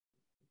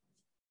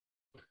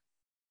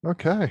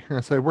Okay,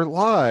 I say we're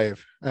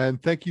live, and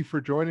thank you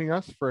for joining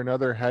us for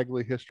another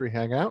Hagley History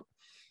Hangout.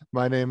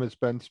 My name is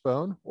Ben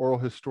Spohn, oral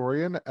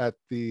historian at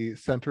the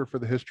Center for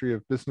the History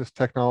of Business,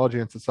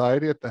 Technology, and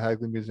Society at the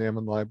Hagley Museum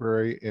and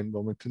Library in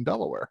Wilmington,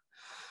 Delaware.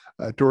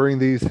 During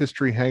these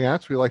history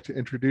hangouts, we like to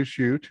introduce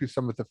you to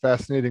some of the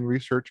fascinating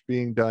research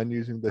being done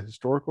using the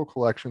historical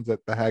collections at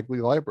the Hagley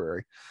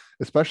Library,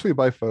 especially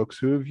by folks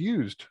who have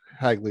used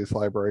Hagley's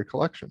library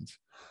collections.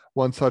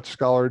 One such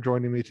scholar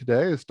joining me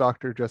today is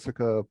Dr.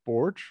 Jessica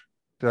Borge.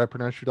 Did I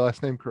pronounce your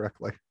last name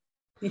correctly?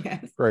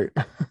 Yes. Great.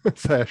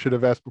 So I should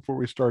have asked before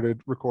we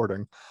started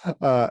recording.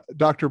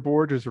 Dr.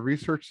 Borge is a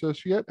research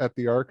associate at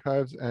the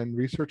Archives and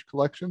Research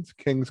Collections,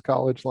 King's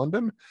College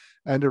London,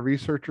 and a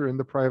researcher in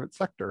the private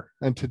sector.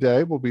 And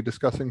today we'll be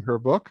discussing her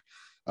book,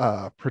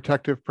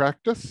 Protective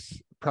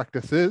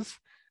Practices,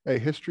 A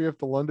History of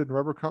the London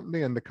Rubber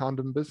Company and the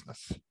Condom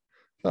Business.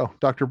 So,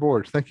 Dr.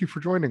 Borge, thank you for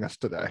joining us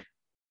today.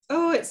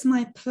 Oh, it's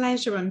my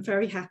pleasure. I'm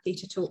very happy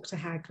to talk to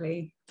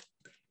Hagley.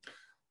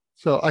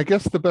 So I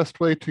guess the best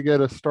way to get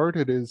us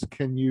started is,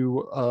 can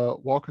you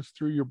walk us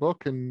through your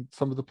book and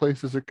some of the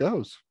places it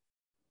goes?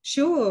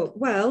 Sure.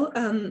 Well,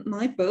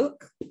 my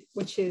book,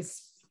 which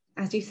is,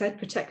 as you said,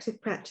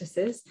 Protective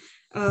Practices,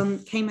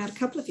 came out a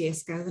couple of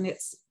years ago, and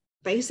it's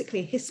basically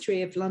a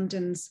history of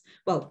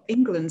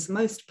England's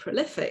most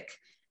prolific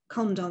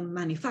condom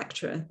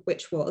manufacturer,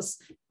 which was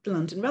the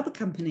London Rubber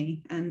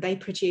Company, and they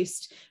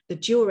produced the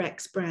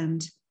Durex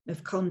brand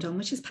of condom,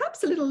 which is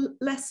perhaps a little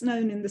less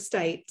known in the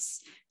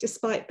States,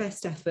 despite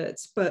best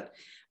efforts, but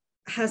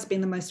has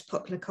been the most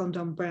popular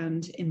condom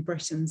brand in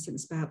Britain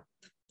since about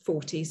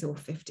 40s or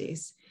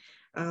 50s.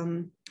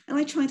 And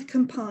I tried to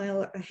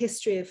compile a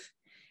history of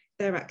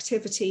their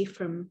activity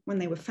from when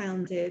they were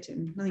founded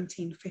in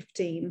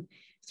 1915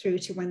 through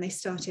to when they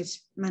started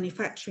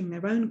manufacturing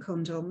their own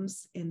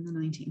condoms in the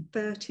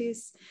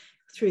 1930s,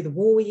 through the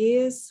war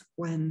years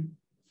when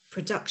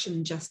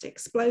production just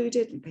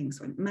exploded and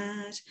things went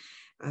mad.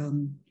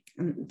 And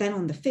then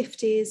on the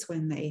 50s,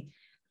 when they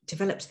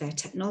developed their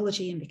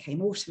technology and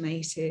became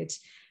automated.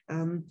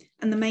 And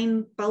the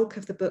main bulk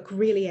of the book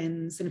really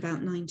ends in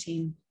about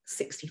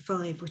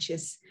 1965, which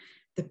is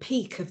the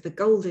peak of the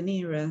golden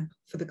era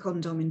for the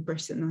condom in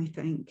Britain, I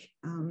think.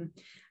 And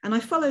I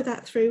follow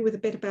that through with a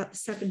bit about the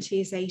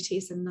 70s,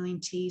 80s, and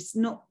 90s,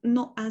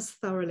 not as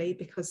thoroughly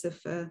because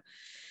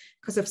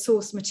of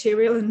source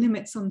material and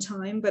limits on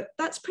time, but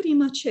that's pretty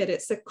much it.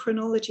 It's a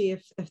chronology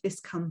of this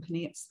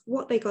company. It's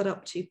what they got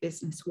up to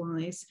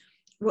business-wise,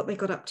 what they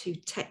got up to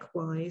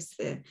tech-wise,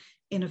 the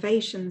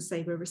innovations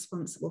they were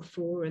responsible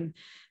for, and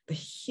the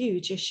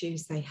huge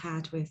issues they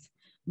had with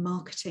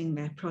marketing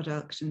their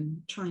product and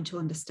trying to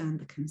understand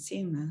the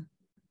consumer.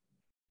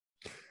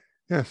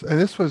 Yes, and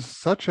this was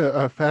such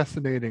a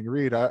fascinating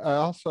read. I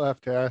also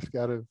have to ask,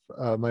 out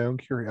of my own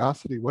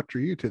curiosity, what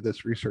drew you to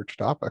this research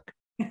topic?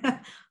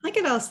 I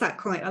get asked that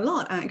quite a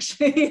lot,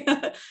 actually.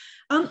 I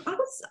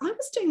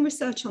was doing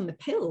research on the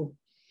pill.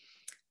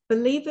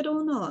 Believe it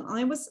or not,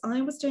 I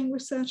was doing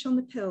research on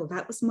the pill.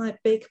 That was my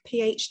big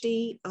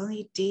PhD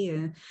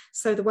idea.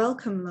 So the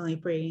Wellcome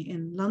Library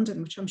in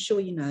London, which I'm sure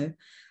you know,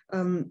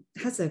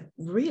 has a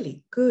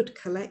really good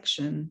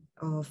collection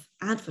of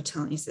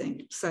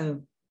advertising.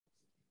 So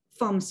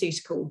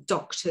pharmaceutical,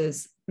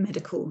 doctors,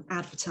 medical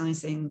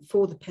advertising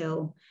for the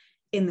pill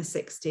in the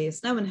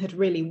 60s. No one had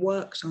really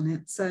worked on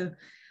it. So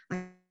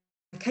I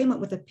came up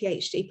with a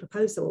PhD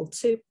proposal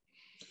to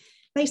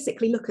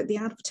basically look at the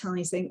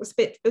advertising.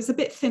 It was a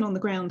bit thin on the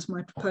ground,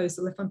 my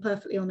proposal, if I'm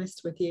perfectly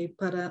honest with you,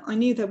 but I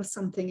knew there was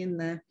something in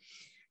there.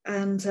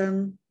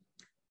 And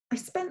I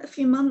spent a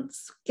few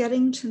months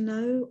getting to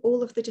know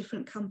all of the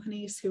different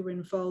companies who were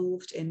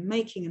involved in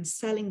making and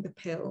selling the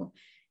pill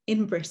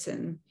in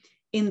Britain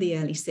in the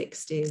early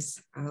 60s,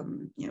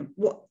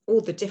 what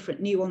all the different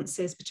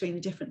nuances between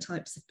the different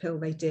types of pill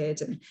they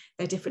did and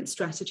their different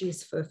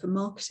strategies for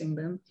marketing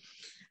them.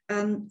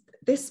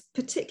 This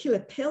particular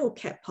pill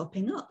kept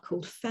popping up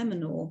called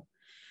Feminor,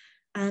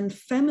 and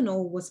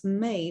Feminor was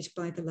made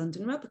by the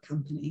London Rubber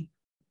Company.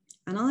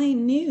 And I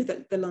knew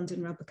that the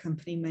London Rubber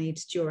Company made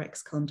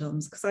Durex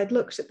condoms because I'd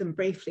looked at them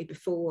briefly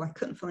before. I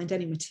couldn't find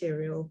any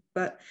material,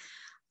 but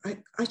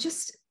I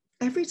just,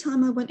 every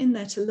time I went in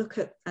there to look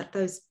at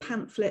those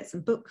pamphlets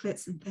and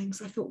booklets and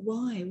things, I thought,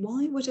 why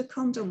would a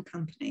condom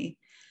company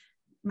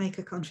make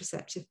a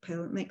contraceptive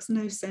pill? It makes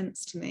no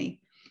sense to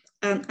me.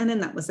 And then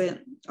that was it.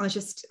 I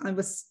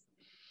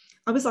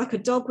was like a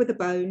dog with a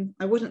bone.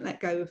 I wouldn't let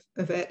go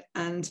of it.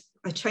 And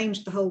I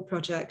changed the whole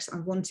project. I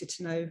wanted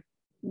to know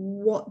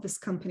what this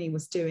company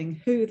was doing,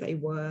 who they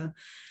were.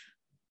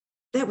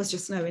 There was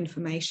just no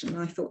information.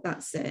 I thought,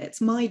 that's it.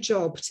 It's my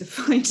job to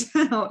find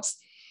out.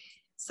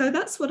 So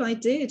that's what I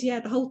did.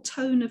 Yeah, the whole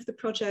tone of the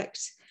project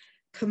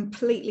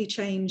completely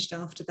changed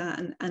after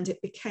that. And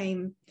it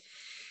became,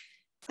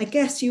 I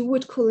guess you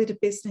would call it a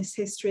business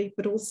history,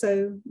 but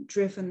also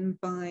driven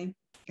by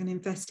an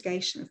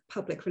investigation of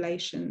public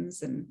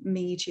relations and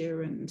media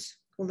and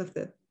all of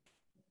the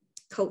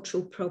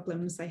cultural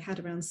problems they had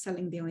around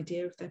selling the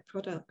idea of their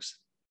product.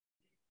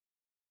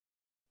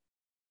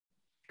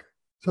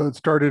 So it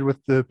started with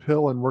the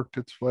pill and worked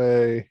its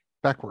way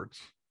backwards.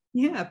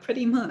 Yeah,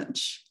 pretty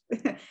much.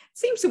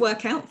 Seems to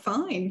work out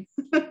fine.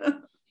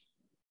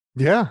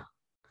 Yeah,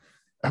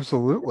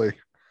 absolutely.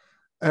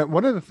 And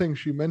one of the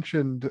things you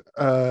mentioned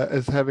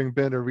as having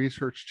been a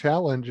research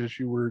challenge as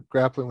you were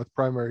grappling with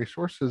primary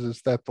sources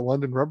is that the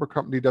London Rubber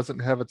Company doesn't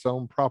have its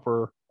own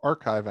proper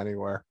archive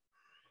anywhere.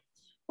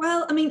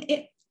 Well, I mean,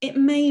 it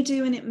may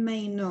do and it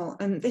may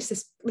not. And this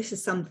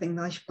is something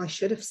that I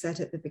should have said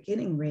at the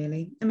beginning,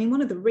 really. I mean,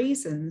 one of the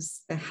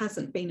reasons there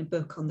hasn't been a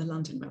book on the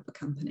London Rubber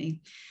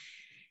Company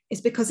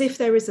is because if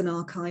there is an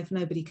archive,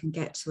 nobody can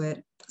get to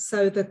it.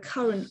 So the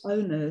current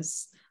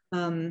owners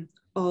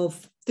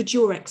of the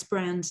Durex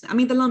brand, I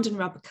mean, the London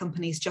Rubber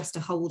Company is just a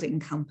holding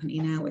company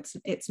now.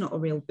 It's not a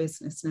real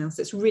business now.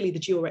 So it's really the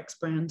Durex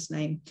brand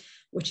name,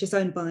 which is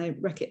owned by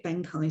Reckitt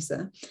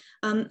Benckiser.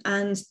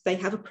 And they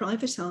have a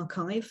private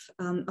archive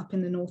up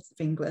in the north of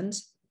England.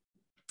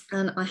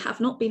 And I have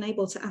not been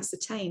able to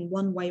ascertain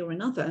one way or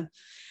another,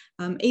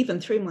 even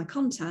through my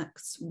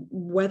contacts,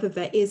 whether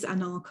there is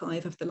an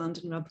archive of the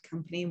London Rubber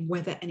Company and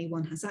whether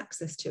anyone has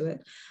access to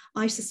it.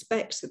 I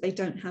suspect that they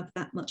don't have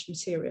that much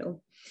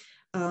material.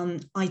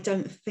 I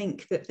don't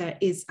think that there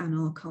is an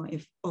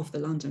archive of the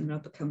London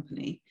Rubber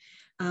Company,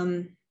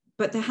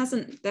 but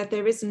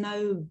there is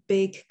no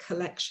big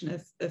collection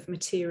of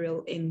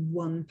material in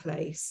one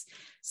place.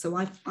 So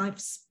I've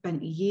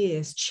spent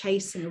years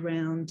chasing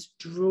around,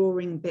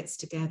 drawing bits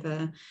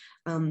together,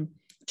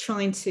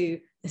 trying to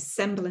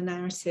assemble a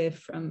narrative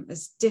from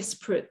as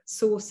disparate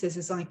sources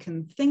as I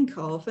can think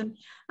of. And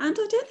I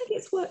don't think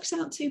it's worked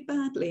out too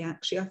badly,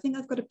 actually. I think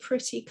I've got a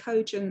pretty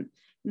cogent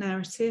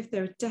narrative.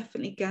 There are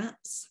definitely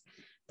gaps.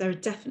 There are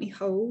definitely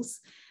holes.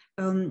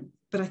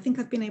 But I think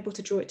I've been able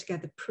to draw it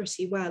together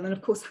pretty well. And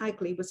of course,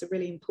 Hagley was a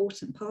really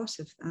important part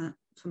of that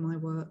for my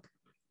work.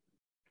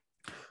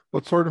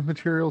 What sort of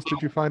materials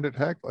did you find at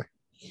Hagley?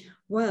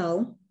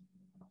 Well,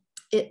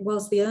 it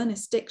was the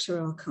Ernest Dicta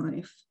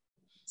archive.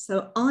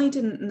 So I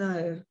didn't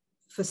know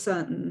for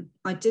certain,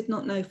 I did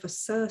not know for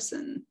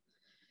certain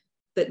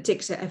that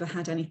Dicta ever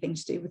had anything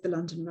to do with the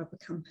London Rubber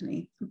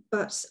Company.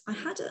 But I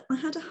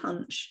had a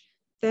hunch.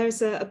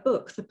 There's a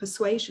book, The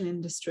Persuasion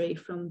Industry,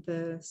 from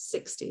the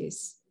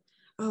 60s.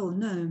 Oh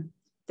no,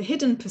 The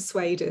Hidden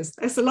Persuaders.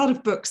 There's a lot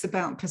of books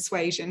about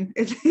persuasion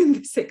in the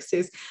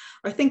 60s.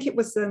 I think it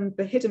was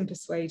The Hidden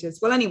Persuaders.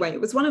 Well, anyway,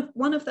 it was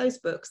one of those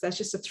books. There's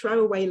just a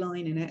throwaway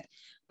line in it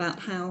about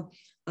how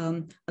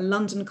a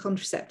London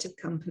contraceptive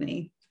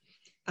company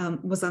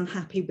was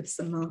unhappy with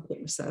some market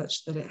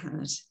research that it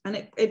had, and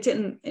it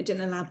didn't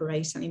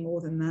elaborate any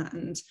more than that.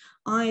 And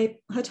I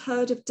had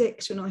heard of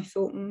Dicta, and I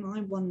thought,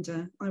 I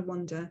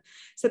wonder.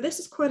 So this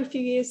is quite a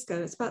few years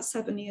ago. It's about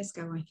 7 years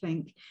ago, I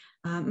think,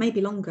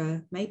 maybe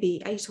longer,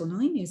 maybe 8 or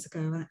 9 years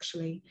ago,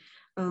 actually.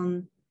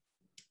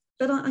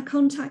 But I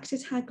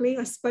contacted Hagley.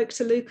 I spoke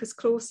to Lucas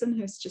Clausen,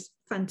 who's just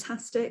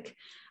fantastic.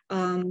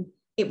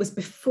 It was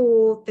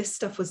before this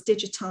stuff was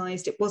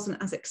digitized. It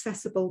wasn't as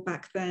accessible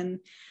back then.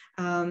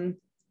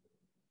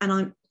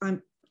 And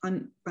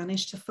I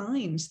managed to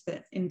find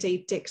that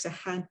indeed Dicta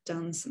had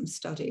done some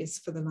studies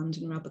for the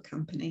London Rubber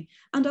Company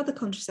and other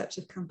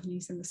contraceptive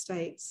companies in the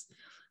States.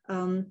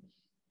 I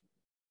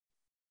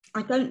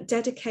don't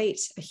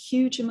dedicate a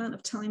huge amount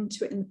of time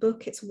to it in the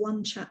book. It's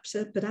one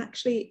chapter, but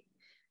actually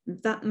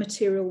that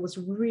material was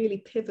really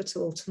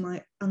pivotal to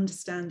my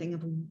understanding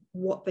of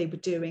what they were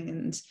doing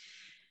and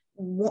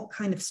what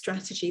kind of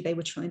strategy they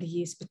were trying to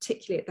use,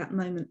 particularly at that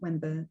moment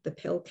when the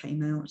pill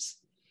came out.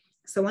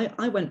 So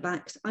I went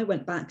back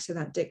to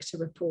that Dicta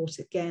report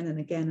again and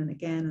again and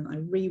again, and I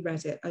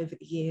reread it over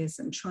the years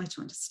and tried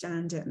to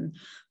understand it. And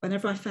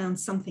whenever I found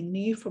something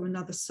new from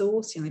another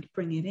source, I'd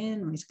bring it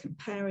in, I'd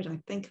compare it,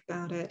 I'd think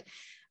about it.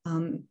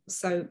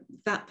 So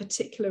that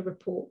particular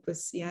report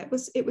was,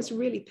 it was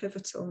really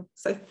pivotal.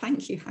 So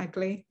thank you,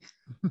 Hagley.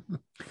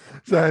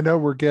 So I know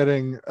we're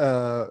getting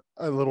a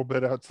little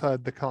bit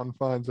outside the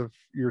confines of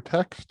your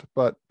text,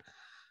 but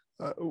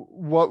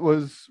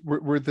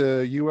were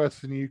the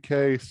US and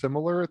UK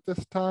similar at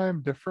this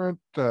time, different?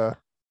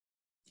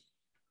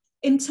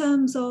 In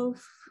terms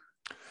of?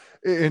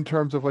 In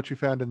terms of what you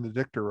found in the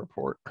Dicta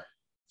report?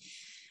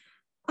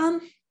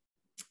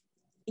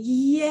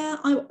 Yeah,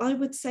 I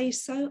would say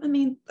so. I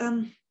mean,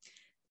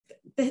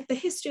 the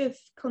history of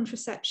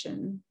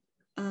contraception,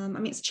 I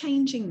mean, it's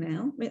changing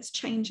now. It's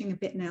changing a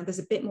bit now. There's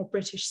a bit more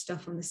British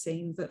stuff on the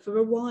scene, but for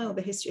a while,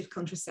 the history of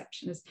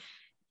contraception has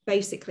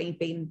basically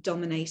been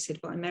dominated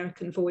by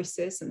American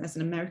voices, and there's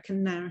an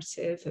American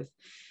narrative of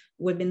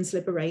women's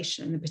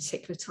liberation and the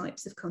particular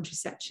types of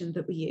contraception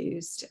that were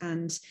used.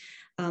 And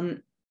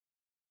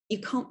you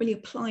can't really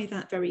apply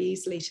that very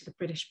easily to the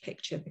British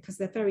picture because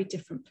they're very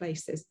different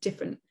places,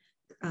 different.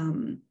 I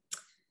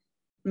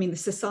mean, the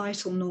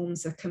societal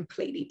norms are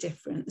completely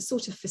different. The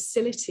sort of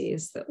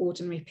facilities that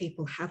ordinary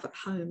people have at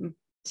home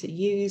to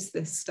use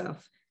this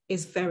stuff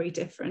is very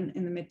different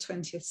in the mid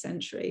 20th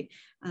century.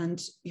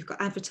 And you've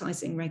got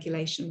advertising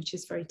regulation, which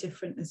is very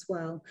different as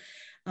well.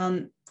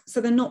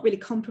 So they're not really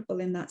comparable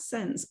in that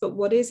sense. But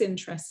what is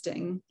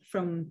interesting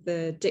from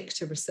the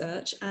dicta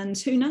research, and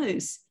who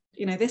knows,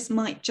 you know, this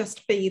might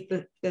just be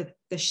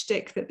the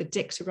shtick that the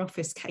dicta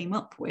office came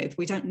up with.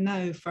 We don't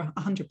know for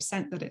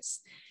 100% that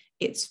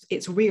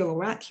it's real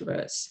or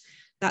accurate.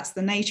 That's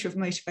the nature of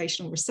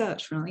motivational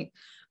research, right?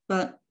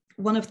 But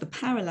one of the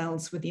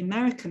parallels with the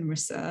American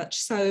research,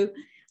 so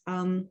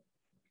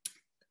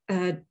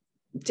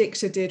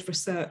Dicta did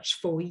research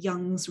for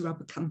Young's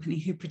Rubber Company,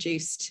 who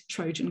produced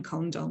Trojan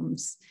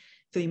condoms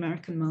for the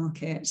American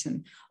market,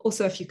 and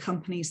also a few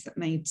companies that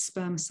made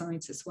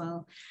spermicides as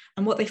well.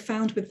 And what they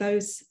found with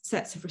those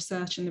sets of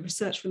research and the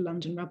research for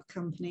London Rubber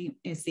Company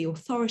is the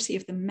authority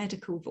of the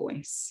medical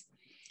voice,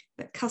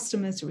 that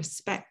customers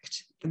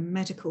respect the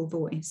medical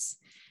voice.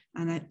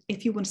 And that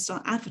if you want to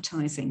start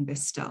advertising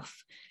this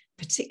stuff,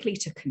 particularly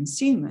to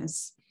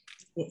consumers,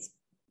 it's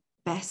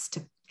best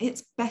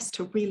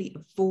to really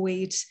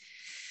avoid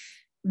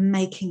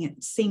making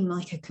it seem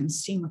like a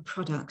consumer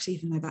product,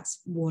 even though that's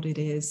what it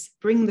is.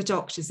 Bring the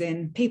doctors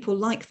in. People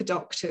like the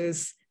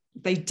doctors.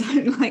 They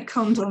don't like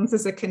condoms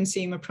as a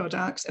consumer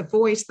product.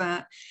 Avoid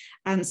that.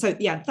 And so,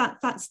 yeah,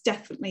 that's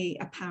definitely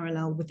a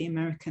parallel with the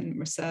American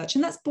research,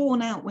 and that's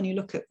borne out when you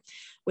look at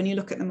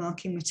the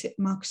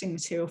marketing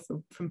material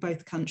from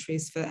both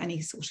countries for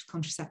any sort of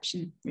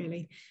contraception,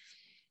 really.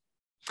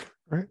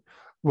 Right.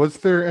 Was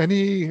there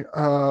any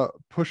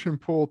push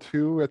and pull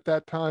too at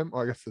that time?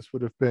 Well, I guess this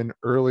would have been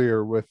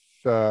earlier with,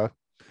 as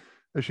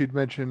you'd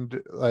mentioned,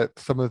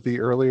 some of the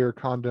earlier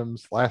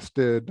condoms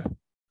lasted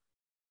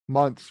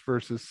months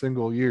versus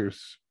single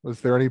use.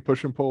 Was there any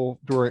push and pull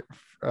during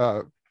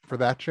for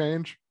that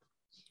change?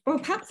 Well,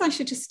 perhaps I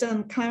should just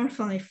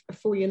clarify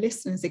for your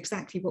listeners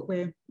exactly what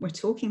we're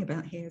talking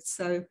about here.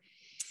 So,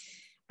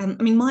 I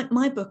mean,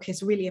 my book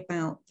is really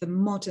about the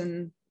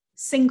modern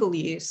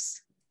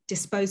single-use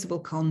disposable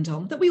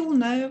condom that we all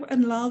know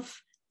and love.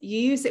 You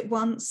use it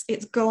once,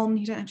 it's gone,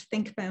 you don't have to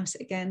think about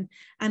it again.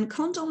 And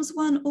condoms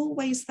weren't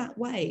always that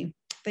way.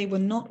 They were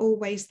not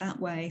always that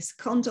way. So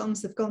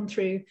condoms have gone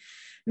through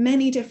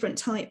many different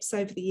types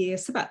over the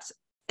years. So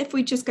if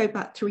we just go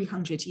back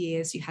 300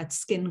 years, you had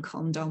skin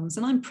condoms,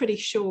 and I'm pretty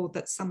sure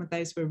that some of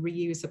those were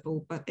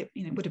reusable, but it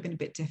would have been a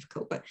bit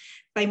difficult, but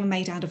they were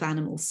made out of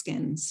animal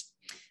skins.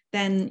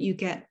 Then you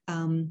get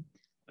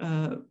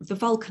the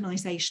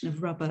vulcanization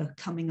of rubber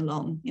coming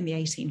along in the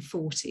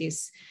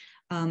 1840s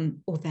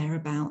or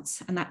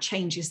thereabouts, and that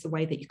changes the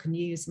way that you can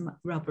use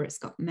rubber. It's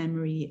got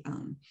memory.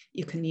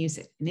 You can use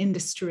it in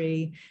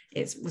industry.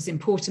 It was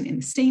important in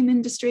the steam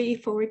industry,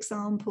 for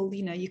example.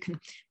 You know, you can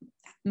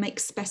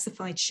make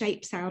specified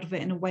shapes out of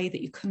it in a way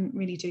that you couldn't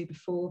really do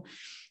before.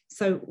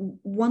 So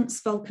once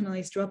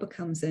vulcanized rubber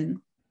comes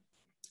in,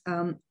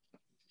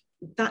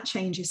 that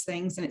changes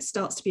things, and it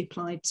starts to be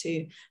applied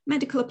to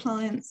medical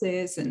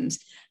appliances, and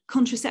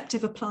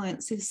contraceptive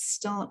appliances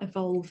start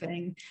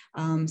evolving.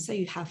 So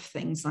you have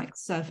things like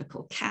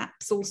cervical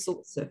caps, all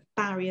sorts of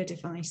barrier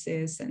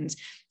devices, and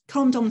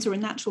condoms are a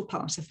natural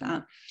part of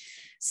that.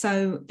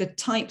 So the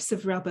types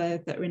of rubber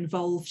that are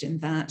involved in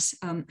that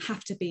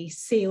have to be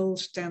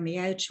sealed down the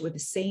edge with a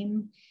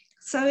seam.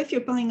 So if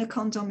you're buying a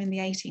condom in the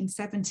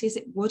 1870s,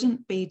 it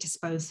wouldn't be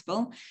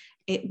disposable.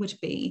 It would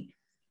be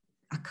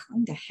a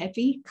kind of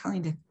heavy,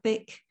 kind of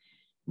thick,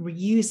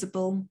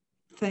 reusable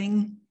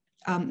thing.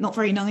 Not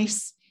very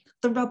nice.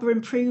 The rubber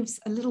improves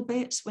a little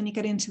bit when you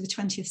get into the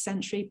 20th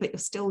century, but you're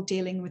still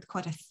dealing with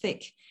quite a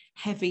thick,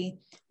 heavy,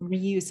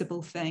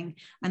 reusable thing.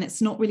 And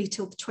it's not really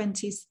till the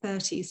 20s,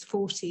 30s,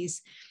 40s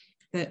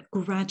that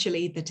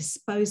gradually the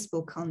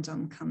disposable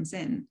condom comes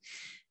in.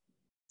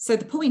 So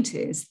the point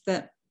is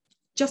that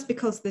just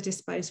because the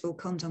disposable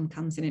condom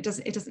comes in, it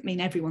doesn't mean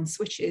everyone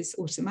switches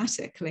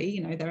automatically.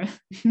 You know, there are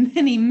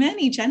many,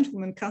 many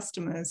gentlemen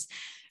customers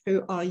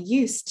who are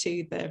used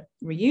to the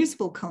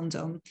reusable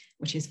condom,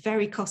 which is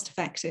very cost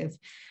effective.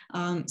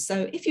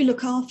 So if you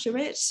look after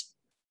it,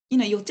 you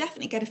know, you'll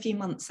definitely get a few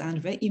months out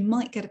of it. You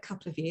might get a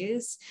couple of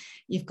years.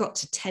 You've got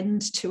to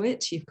tend to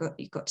it. You've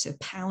got to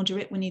powder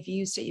it when you've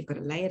used it. You've got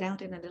to lay it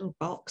out in a little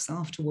box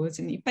afterwards,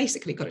 and you've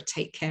basically got to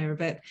take care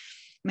of it,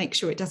 make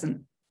sure it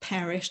doesn't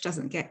perish,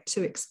 doesn't get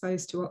too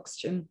exposed to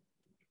oxygen.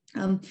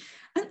 And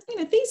you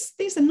know,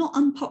 these are not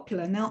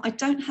unpopular. Now, I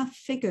don't have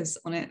figures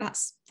on it.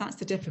 That's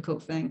the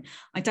difficult thing.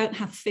 I don't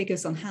have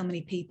figures on how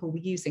many people were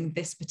using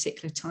this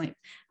particular type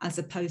as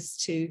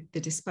opposed to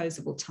the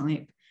disposable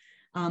type.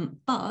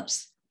 But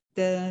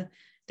the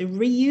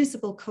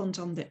reusable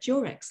condom that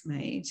Durex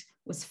made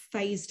was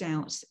phased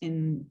out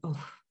in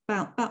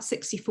about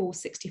 64,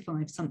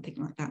 65, something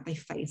like that. They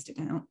phased it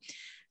out.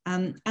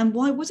 And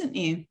why wouldn't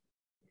you?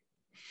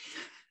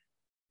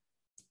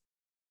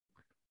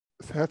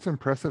 That's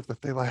impressive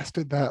that they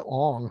lasted that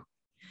long.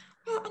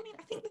 Well, I mean,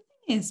 I think the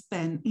thing is,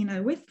 Ben, you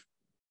know, with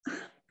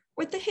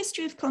the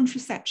history of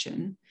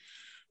contraception,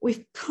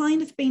 we've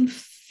kind of been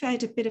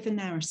fed a bit of a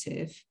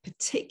narrative,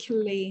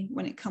 particularly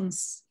when it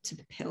comes to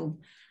the pill.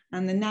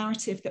 And the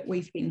narrative that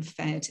we've been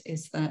fed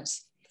is that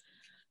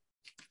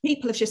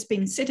people have just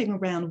been sitting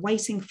around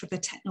waiting for the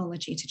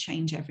technology to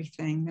change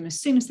everything. And as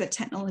soon as the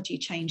technology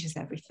changes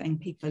everything,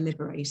 people are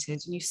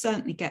liberated. And you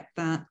certainly get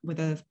that with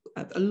a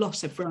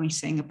lot of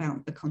writing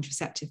about the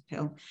contraceptive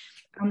pill.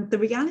 And the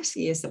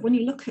reality is that when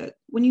you look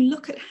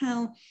at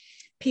how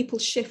people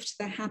shift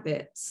their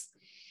habits,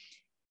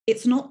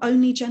 it's not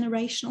only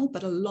generational,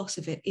 but a lot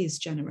of it is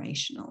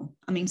generational.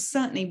 I mean,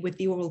 certainly with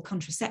the oral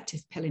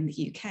contraceptive pill in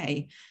the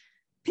UK,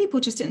 people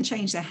just didn't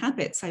change their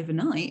habits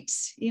overnight.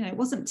 You know, it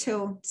wasn't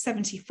till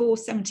 74,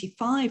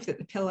 75 that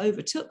the pill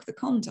overtook the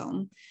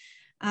condom.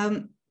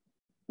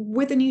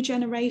 With a new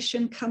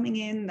generation coming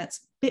in that's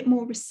a bit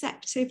more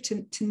receptive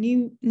to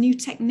new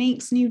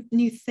techniques,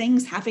 new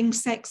things, having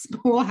sex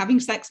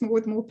more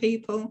with more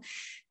people,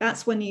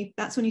 that's when you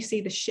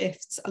see the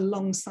shifts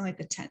alongside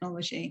the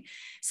technology.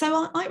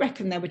 So I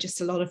reckon there were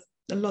just a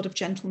lot of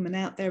gentlemen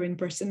out there in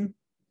Britain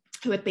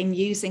who had been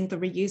using the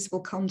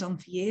reusable condom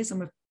for years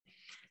and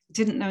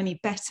didn't know any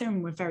better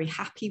and were very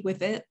happy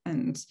with it.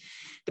 And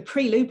the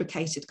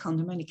pre-lubricated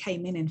condom only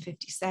came in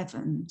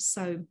 57.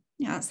 So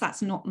yeah,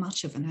 that's not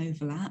much of an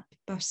overlap,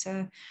 but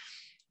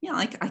yeah,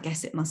 I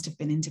guess it must have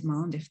been in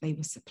demand if they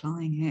were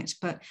supplying it.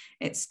 But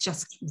it's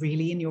just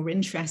really in your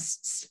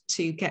interests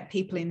to get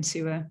people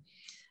into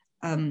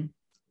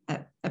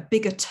a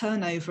bigger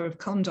turnover of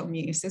condom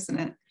use, isn't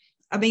it?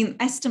 I mean,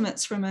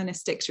 estimates from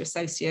Ernest Dicta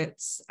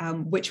Associates,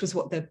 which was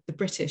what the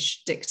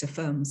British Dicta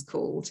firm was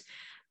called,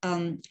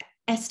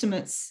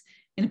 estimates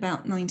in about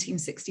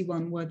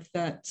 1961 were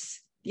that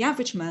the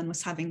average man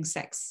was having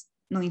sex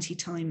 90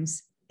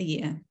 times a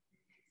year.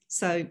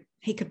 So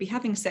he could be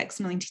having sex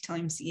 90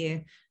 times a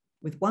year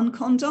with one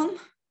condom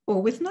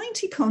or with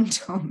 90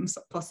 condoms,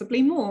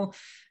 possibly more.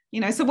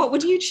 You know, so what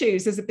would you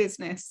choose as a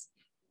business?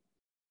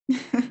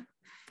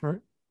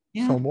 Right.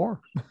 Yeah. So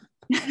more.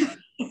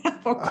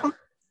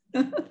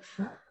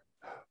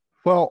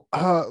 Well,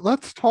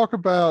 let's talk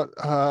about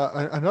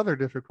another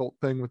difficult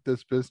thing with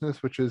this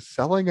business, which is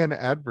selling and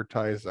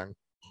advertising.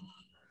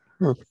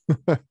 Oh,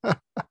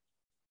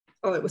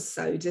 it was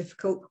so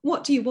difficult.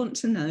 What do you want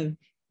to know?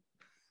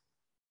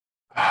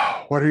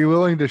 What are you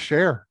willing to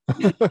share?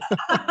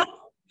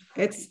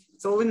 It's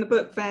all in the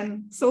book,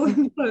 Ben. It's all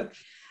in the book.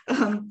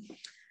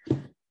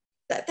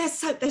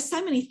 There's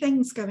so many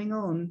things going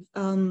on.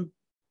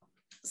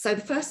 So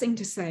the first thing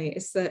to say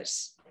is that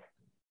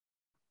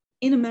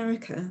in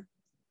America,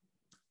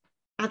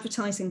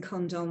 advertising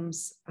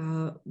condoms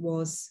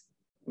was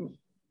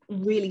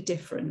really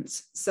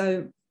different.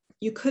 So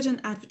you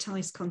couldn't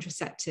advertise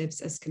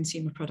contraceptives as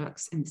consumer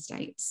products in the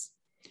States,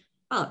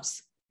 but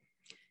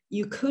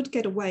you could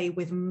get away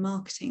with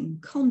marketing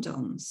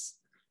condoms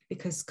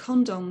because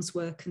condoms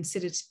were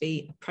considered to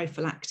be a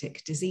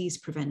prophylactic disease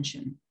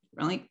prevention,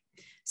 right?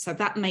 So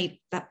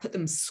that put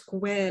them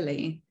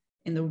squarely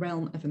in the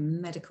realm of a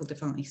medical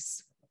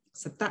device.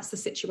 So that's the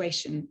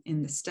situation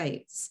in the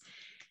States.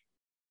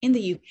 In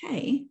the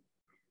UK,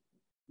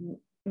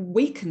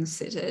 we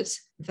considered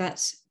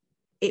that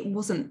it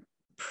wasn't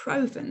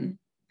proven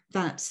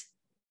that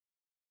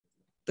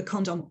the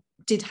condom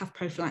did have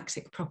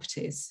prophylactic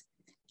properties.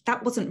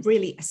 That wasn't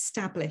really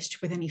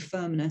established with any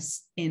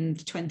firmness in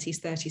the 20s,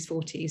 30s,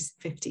 40s,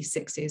 50s,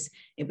 60s.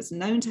 It was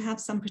known to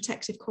have some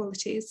protective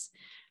qualities,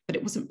 but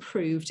it wasn't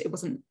proved. It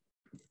wasn't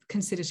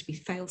considered to be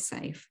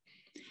fail-safe.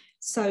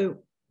 So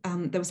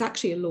there was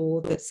actually a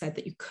law that said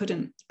that you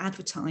couldn't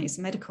advertise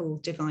medical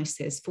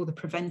devices for the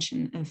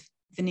prevention of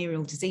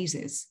venereal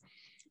diseases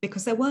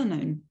because there were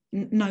no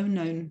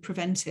known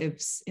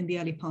preventives in the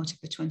early part of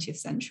the 20th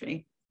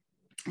century.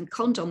 And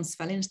condoms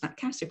fell into that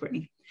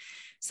category.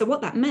 So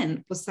what that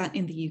meant was that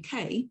in the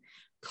UK,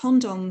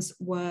 condoms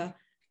were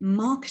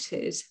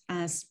marketed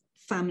as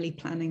family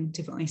planning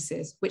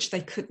devices, which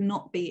they could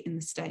not be in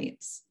the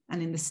States.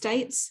 And in the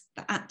States,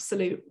 the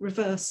absolute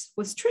reverse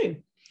was true.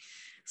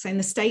 So in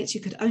the States,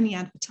 you could only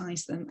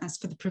advertise them as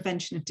for the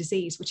prevention of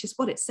disease, which is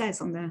what it says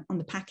on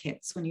the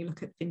packets when you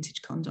look at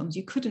vintage condoms.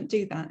 You couldn't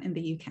do that in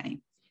the UK.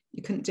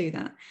 You couldn't do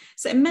that.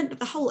 So it meant that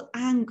the whole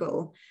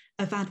angle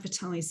of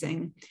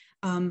advertising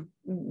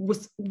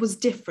was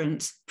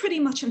different pretty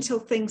much until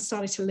things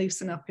started to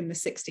loosen up in the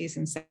 60s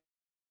and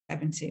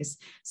 70s.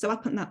 So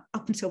up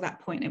until that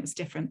point, it was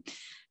different.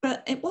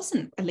 But it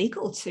wasn't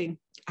illegal to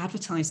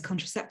advertise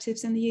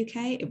contraceptives in the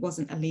UK. It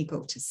wasn't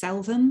illegal to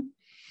sell them.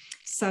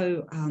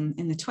 So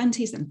in the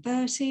 20s and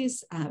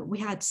 30s,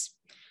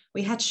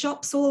 we had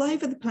shops all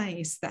over the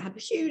place that had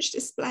huge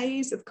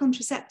displays of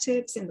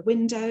contraceptives in the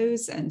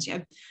windows and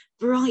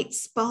bright,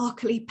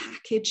 sparkly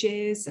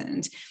packages,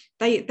 and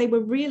they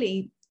were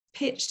really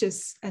pitched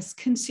as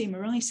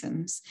consumer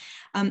items.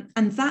 And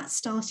that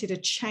started a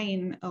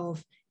chain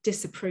of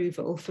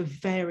disapproval for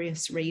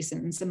various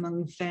reasons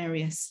among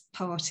various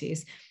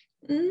parties,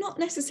 not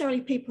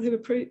necessarily people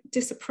who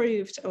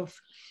disapproved of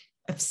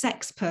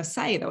sex per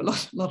se, though a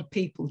lot of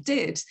people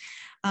did.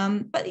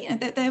 But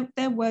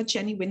there were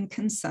genuine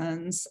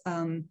concerns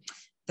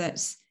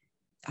that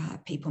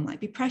people might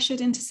be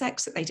pressured into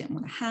sex that they didn't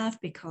want to have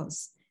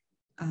because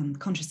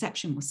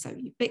contraception was so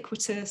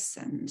ubiquitous,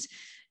 and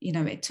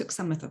it took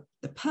some of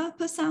the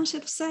purpose out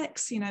of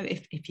sex.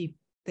 If you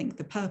think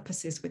the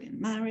purpose is within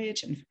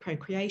marriage and for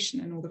procreation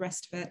and all the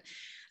rest of it.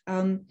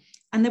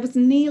 And there was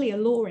nearly a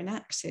law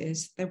enacted.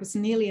 There was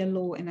nearly a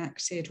law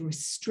enacted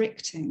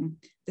restricting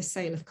the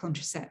sale of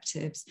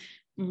contraceptives,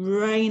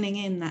 reining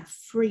in that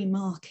free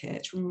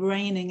market,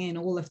 reining in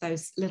all of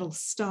those little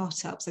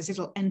startups, those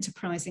little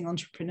enterprising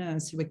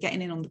entrepreneurs who were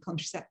getting in on the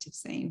contraceptive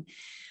scene.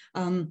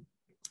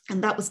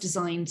 And that was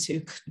designed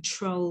to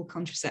control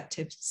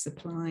contraceptive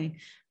supply,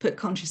 put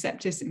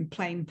contraceptives in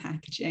plain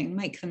packaging,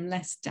 make them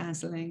less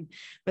dazzling.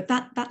 But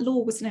that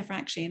law was never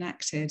actually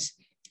enacted.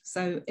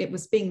 So it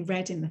was being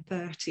read in the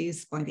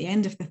 30s. By the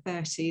end of the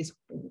 30s,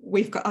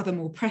 we've got other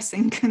more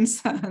pressing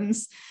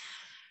concerns.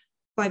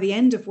 By the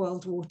end of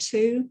World War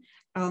II,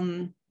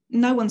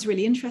 no one's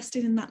really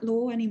interested in that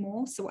law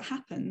anymore. So what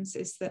happens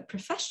is that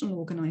professional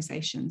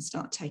organizations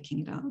start taking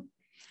it up.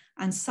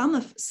 And some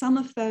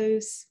of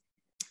those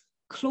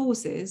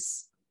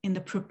clauses in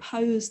the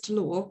proposed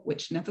law,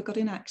 which never got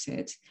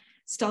enacted,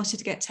 started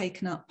to get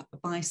taken up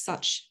by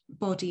such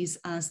bodies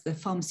as the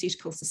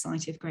Pharmaceutical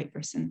Society of Great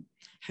Britain,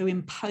 who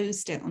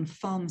imposed it on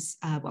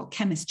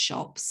chemist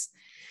shops,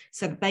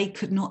 so that they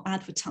could not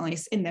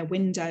advertise in their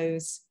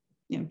windows,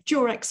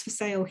 Durex for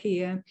sale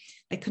here.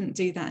 They couldn't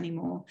do that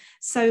anymore.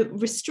 So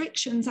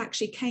restrictions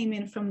actually came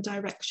in from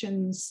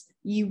directions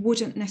you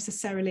wouldn't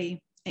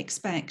necessarily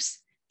expect,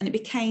 and it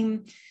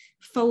became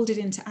folded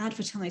into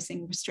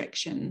advertising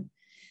restriction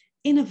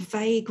in a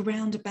vague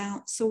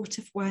roundabout sort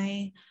of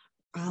way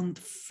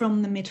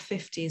from the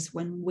mid-50s,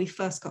 when we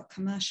first got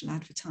commercial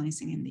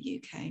advertising in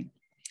the UK.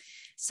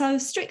 So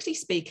strictly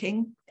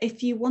speaking,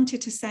 if you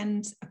wanted to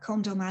send a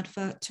condom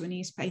advert to a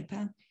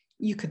newspaper,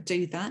 you could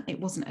do that. It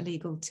wasn't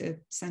illegal to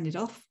send it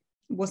off.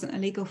 It wasn't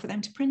illegal for them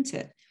to print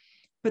it,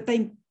 but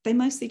they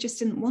mostly just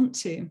didn't want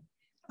to.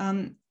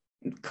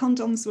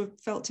 Condoms were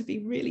felt to be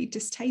really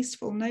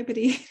distasteful.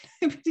 Nobody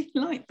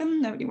liked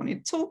them. Nobody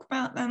wanted to talk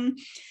about them.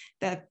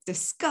 They're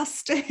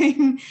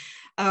disgusting.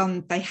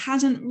 They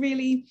hadn't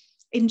really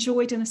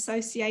enjoyed an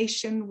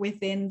association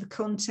within the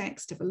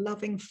context of a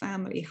loving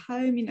family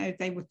home.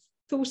 They were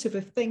thought of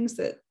things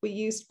that were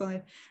used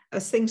by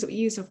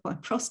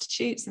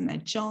prostitutes and their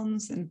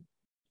johns, and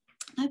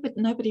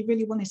nobody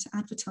really wanted to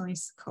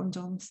advertise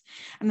condoms.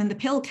 And then the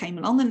pill came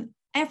along, and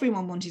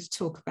everyone wanted to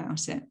talk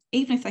about it,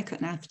 even if they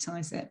couldn't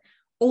advertise it.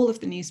 All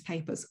of the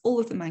newspapers, all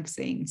of the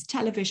magazines,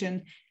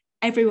 television,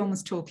 everyone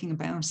was talking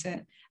about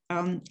it.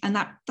 And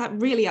that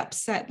really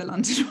upset the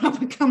London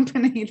Rubber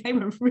Company. They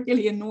were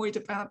really annoyed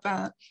about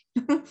that.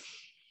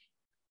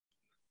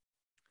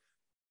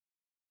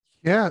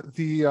 Yeah,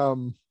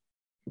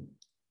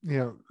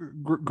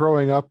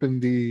 growing up in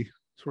the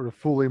sort of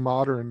fully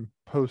modern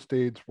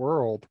post-AIDS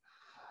world,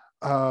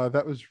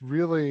 that was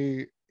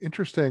really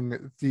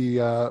interesting,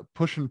 the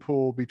push and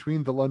pull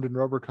between the London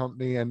Rubber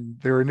Company and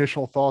their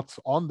initial thoughts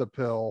on the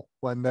pill,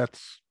 when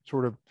that's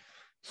sort of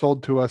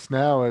sold to us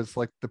now as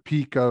like the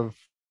peak of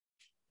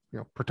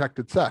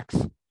protected sex,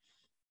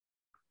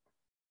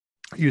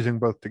 using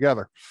both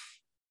together.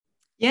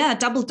 Yeah,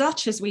 double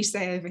Dutch, as we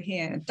say over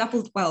here.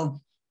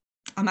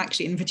 I'm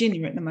actually in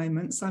Virginia at the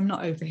moment, so I'm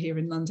not over here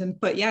in London,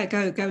 but yeah,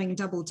 going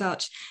double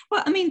Dutch.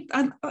 Well, I mean,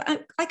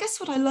 I guess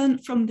what I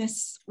learned from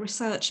this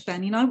research,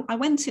 Ben, I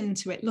went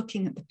into it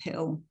looking at the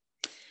pill,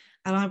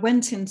 and I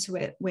went into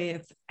it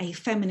with a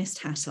feminist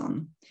hat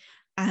on,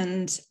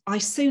 and I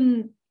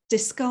soon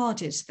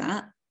discarded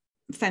that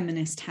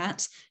feminist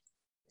hat,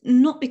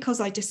 not because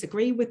I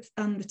disagree with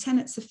the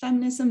tenets of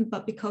feminism,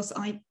 but because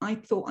I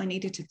thought I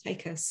needed to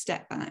take a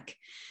step back,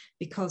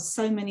 because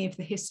so many of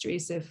the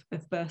histories of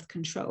birth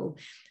control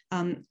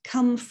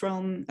come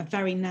from a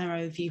very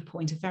narrow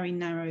viewpoint, a very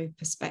narrow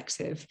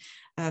perspective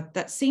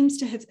that seems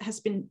to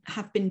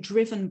have been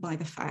driven by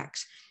the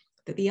fact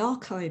that the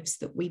archives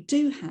that we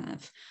do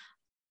have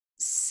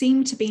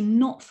seem to be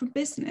not for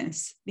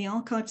business. The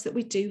archives that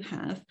we do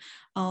have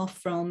are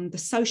from the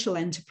social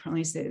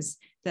enterprises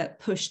that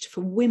pushed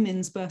for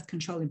women's birth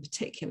control in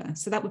particular.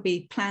 So that would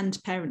be Planned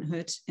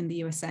Parenthood in the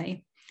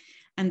USA,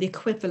 and the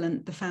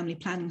equivalent, the Family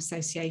Planning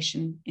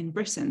Association in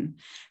Britain.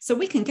 So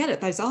we can get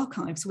at those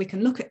archives, we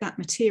can look at that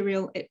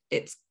material.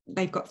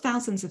 They've got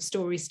thousands of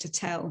stories to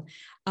tell.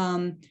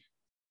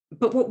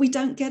 But what we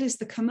don't get is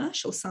the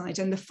commercial side.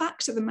 And the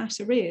fact of the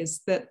matter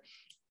is that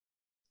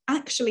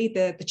actually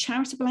the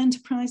charitable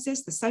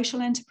enterprises, the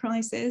social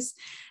enterprises,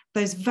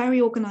 those very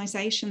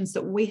organizations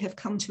that we have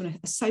come to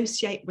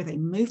associate with a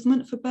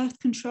movement for birth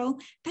control,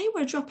 they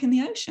were a drop in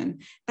the ocean.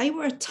 They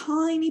were a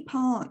tiny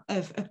part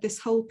of this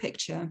whole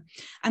picture,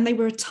 and they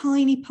were a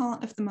tiny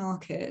part of the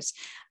market.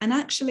 And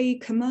actually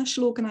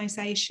commercial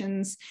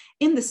organizations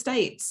in the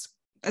States,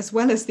 as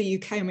well as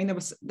the UK, I mean,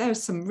 there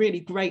was some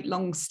really great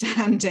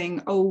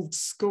long-standing old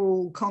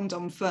school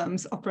condom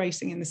firms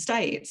operating in the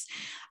States.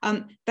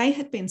 They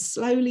had been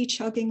slowly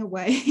chugging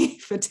away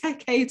for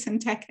decades and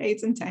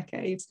decades and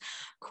decades,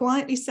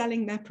 quietly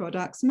selling their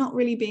products, not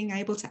really being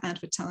able to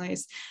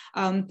advertise.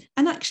 And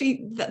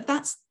actually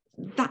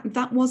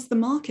that was the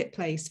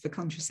marketplace for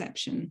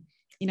contraception.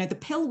 The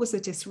pill was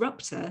a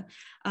disruptor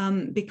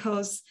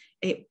because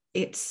it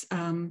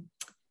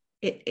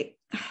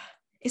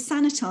it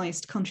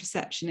sanitized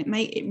contraception.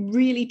 It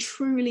really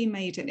truly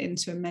made it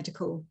into a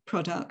medical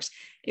product.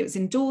 It was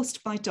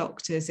endorsed by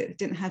doctors. It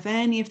didn't have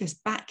any of this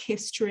back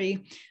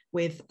history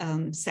with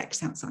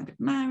sex outside of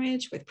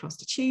marriage, with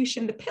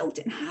prostitution. The pill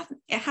didn't have,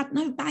 it had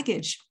no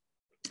baggage.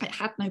 It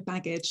had no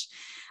baggage.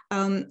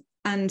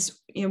 And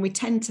we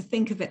tend to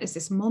think of it as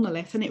this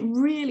monolith, and it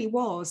really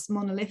was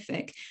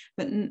monolithic,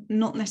 but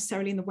not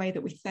necessarily in the way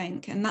that we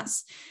think. And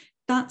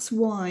that's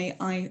why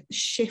I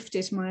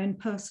shifted my own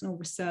personal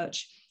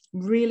research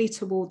really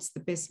towards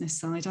the business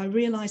side. I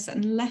realized that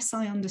unless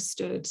I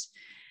understood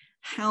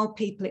how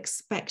people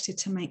expected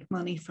to make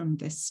money from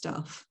this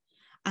stuff,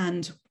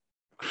 and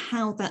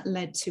how that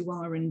led to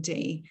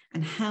R&D,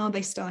 and how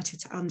they started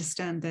to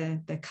understand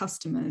their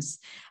customers,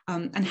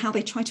 and how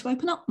they try to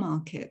open up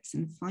markets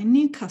and find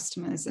new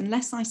customers,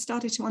 unless I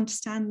started to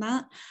understand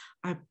that,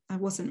 I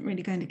wasn't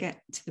really going to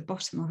get to the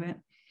bottom of it.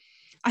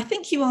 I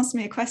think you asked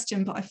me a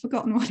question, but I've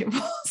forgotten what it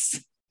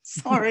was.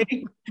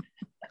 Sorry.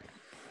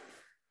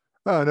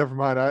 Oh, never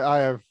mind. I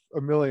have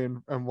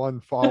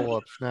 1,000,001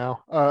 follow-ups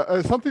now.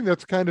 Something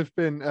that's kind of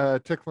been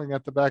tickling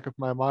at the back of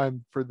my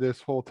mind for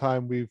this whole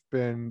time we've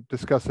been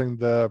discussing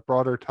the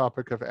broader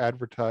topic of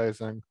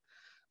advertising.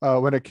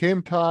 When it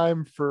came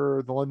time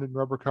for the London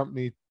Rubber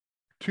Company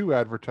to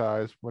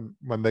advertise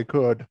when they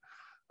could,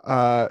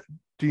 do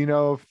you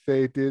know if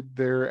they did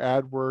their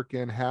ad work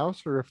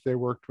in-house or if they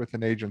worked with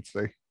an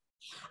agency?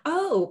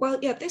 Oh, well,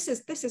 yeah, this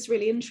is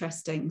really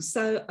interesting.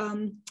 So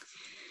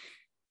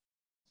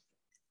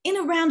in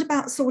a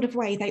roundabout sort of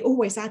way, they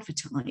always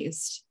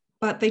advertised,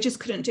 but they just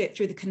couldn't do it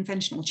through the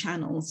conventional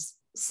channels.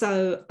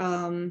 So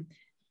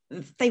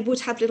they would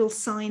have little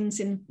signs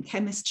in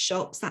chemist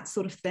shops, that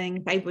sort of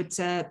thing. They would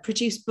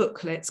produce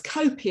booklets,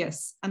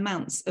 copious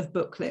amounts of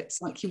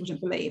booklets, like you wouldn't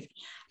believe.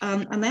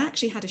 And they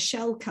actually had a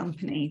shell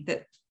company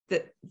that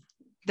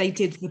they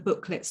did the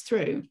booklets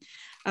through.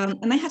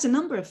 And they had a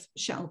number of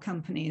shell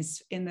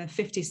companies in the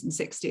 50s and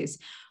 60s,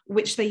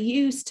 which they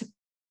used to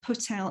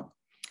put out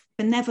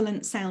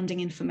benevolent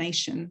sounding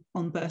information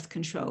on birth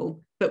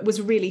control, but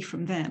was really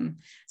from them.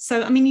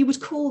 So, I mean, you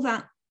would call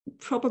that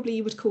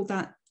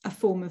a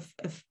form of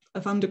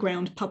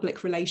underground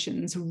public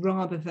relations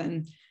rather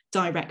than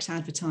direct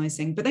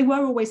advertising, but they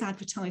were always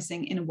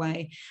advertising in a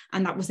way,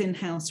 and that was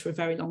in-house for a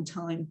very long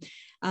time.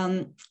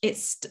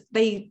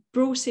 They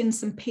brought in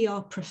some PR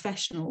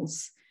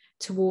professionals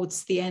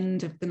towards the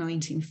end of the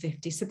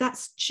 1950s. So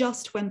that's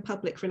just when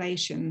public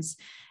relations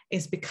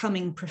is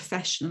becoming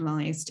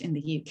professionalized in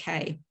the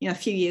UK. A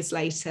few years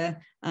later,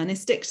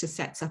 Ernest Dicter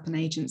sets up an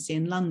agency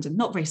in London,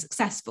 not very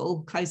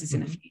successful, closes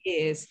in a few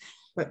years,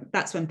 but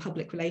that's when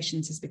public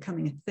relations is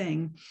becoming a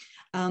thing.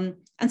 And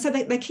so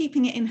they're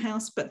keeping it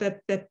in-house, but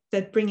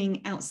they're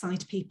bringing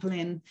outside people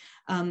in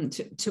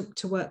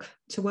to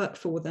work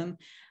for them.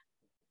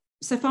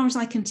 So far as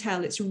I can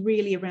tell, it's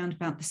really around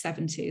about the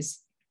 70s.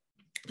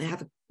 They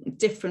have a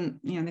different,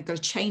 they've got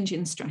a change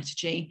in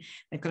strategy,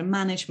 they've got a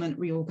management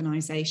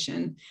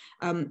reorganization,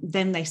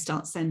 then they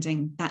start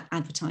sending that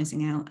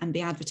advertising out, and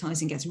the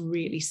advertising gets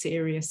really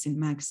serious in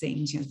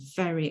magazines,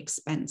 very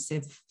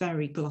expensive,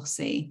 very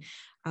glossy,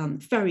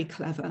 very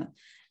clever.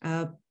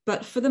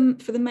 But for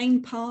the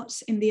main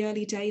part, in the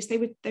early days, they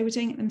were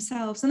doing it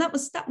themselves, and that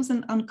was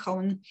an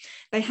uncommon.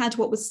 They had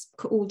what was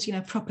called,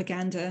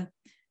 propaganda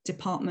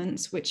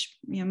departments, which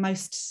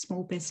most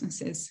small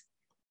businesses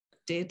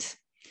did.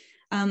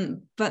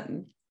 But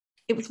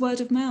it was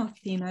word of mouth,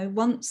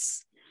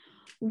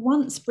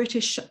 once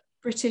British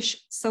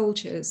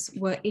soldiers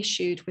were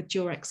issued with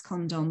Durex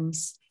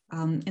condoms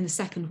in the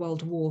Second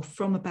World War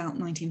from about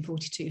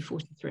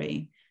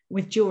 1942-43,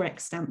 with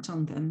Durex stamped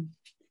on them.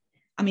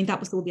 I mean,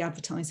 that was all the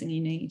advertising you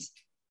need,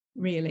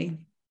 really,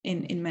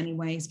 in many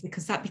ways,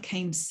 because that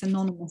became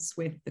synonymous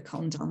with the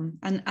condom.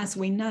 And as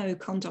we know,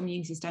 condom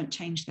users don't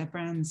change their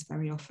brands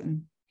very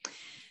often.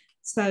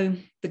 So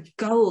the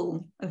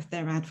goal of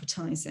their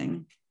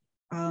advertising,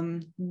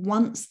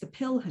 once the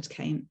pill had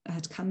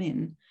come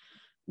in,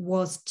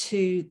 was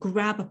to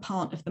grab a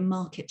part of the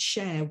market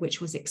share, which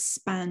was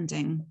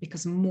expanding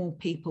because more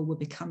people were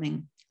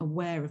becoming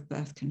aware of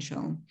birth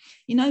control.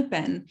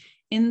 Ben,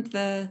 in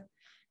the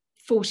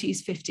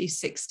 40s, 50s,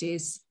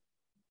 60s,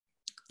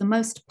 the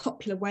most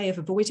popular way of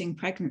avoiding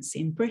pregnancy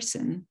in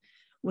Britain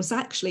was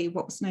actually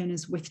what was known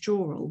as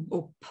withdrawal,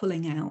 or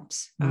pulling out.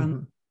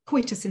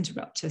 Coitus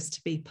interruptus,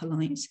 to be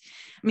polite.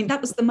 I mean,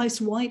 that was the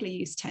most widely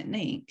used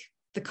technique.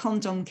 The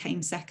condom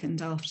came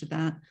second after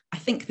that. I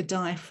think the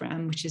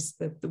diaphragm, which is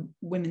the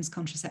women's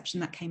contraception,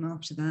 that came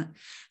after that.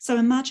 So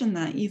imagine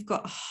that you've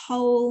got a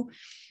whole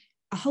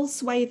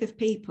swathe of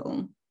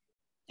people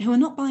who are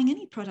not buying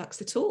any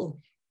products at all.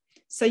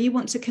 So you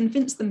want to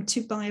convince them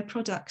to buy a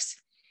product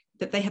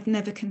that they have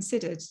never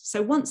considered.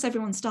 So once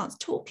everyone starts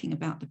talking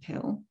about the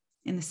pill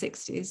in the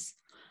 60s,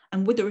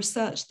 and with the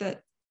research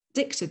that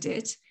Dicter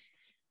did,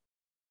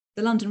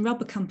 the London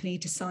Rubber Company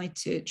decide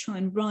to try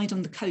and ride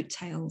on the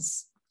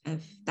coattails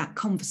of that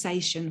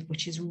conversation,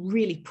 which is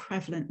really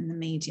prevalent in the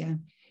media.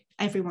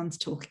 Everyone's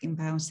talking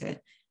about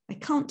it. They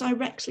can't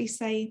directly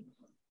say,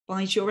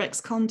 buy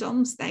Durex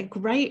condoms, they're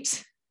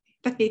great.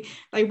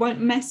 they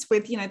won't mess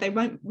with, they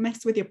won't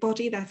mess with your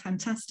body. They're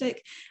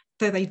fantastic,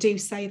 though they do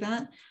say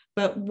that.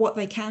 But what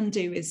they can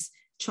do is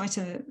try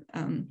to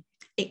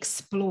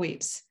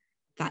exploit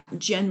that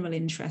general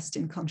interest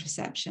in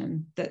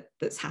contraception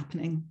that's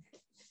happening.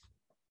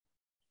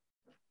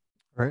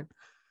 Right.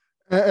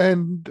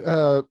 And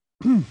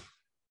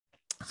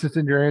since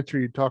in your answer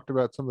you talked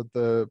about some of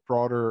the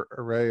broader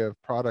array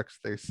of products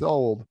they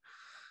sold,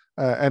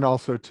 and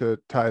also to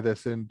tie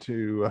this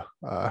into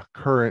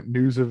current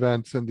news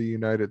events in the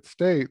United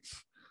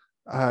States,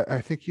 I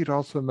think you'd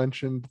also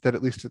mentioned that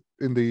at least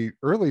in the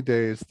early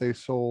days they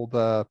sold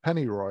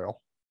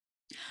pennyroyal.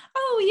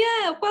 Oh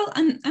yeah, well,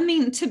 and I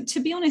mean, to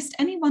be honest,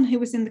 anyone who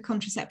was in the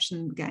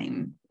contraception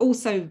game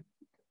also,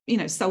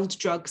 sold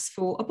drugs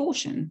for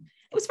abortion.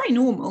 It was very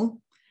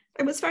normal.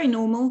 It was very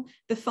normal.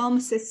 The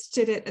pharmacists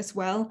did it as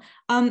well.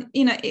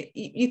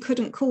 You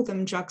couldn't call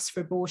them drugs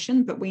for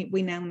abortion, but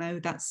we now know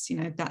that's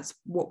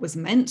what was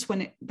meant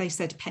when they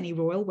said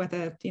pennyroyal.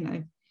 Whether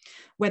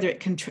it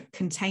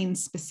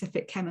contains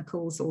specific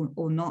chemicals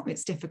or not,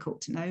 it's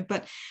difficult to know.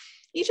 But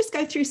you just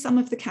go through some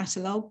of the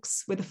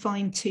catalogues with a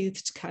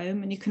fine-toothed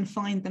comb, and you can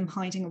find them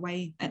hiding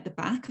away at the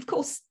back. Of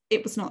course,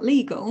 it was not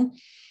legal,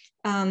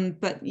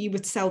 but you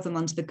would sell them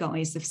under the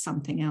guise of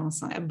something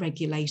else, like a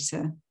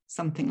regulator,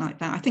 something like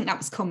that. I think that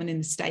was common in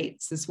the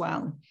States as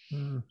well.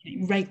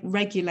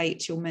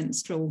 Regulate your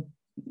menstrual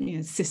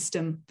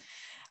system.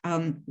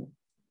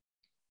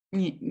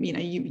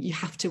 You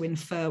have to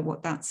infer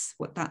what that's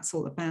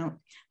all about.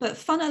 But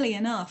funnily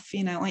enough,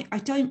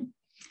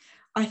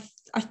 I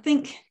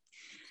think,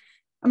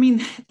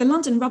 the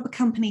London Rubber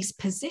Company's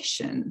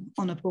position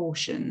on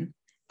abortion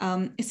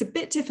is a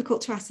bit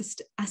difficult to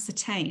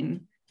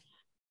ascertain,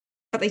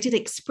 but they did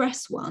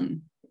express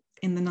one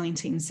in the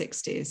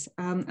 1960s.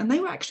 And they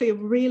were actually a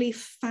really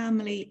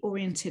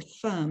family-oriented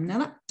firm. Now,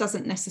 that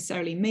doesn't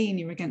necessarily mean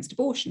you're against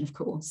abortion, of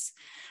course,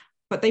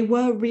 but they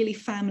were really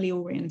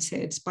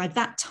family-oriented. By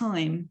that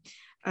time,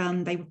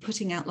 they were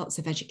putting out lots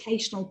of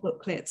educational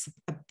booklets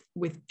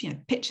with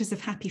pictures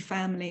of happy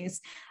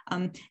families.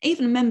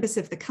 Even members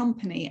of the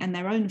company and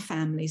their own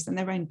families and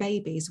their own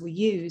babies were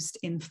used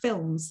in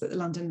films that the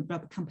London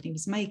Rubber Company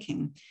was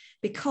making,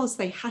 because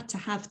they had to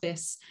have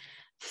this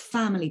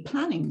family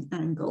planning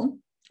angle,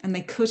 and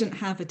they couldn't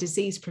have a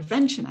disease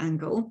prevention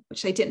angle,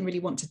 which they didn't really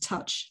want to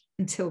touch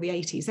until the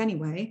 80s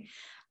anyway.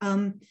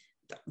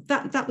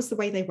 That was the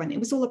way they went. It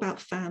was all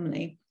about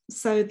family.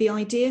 So the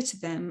idea to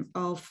them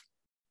of,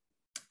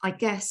 I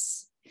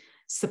guess,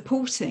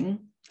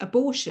 supporting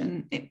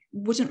abortion, it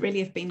wouldn't really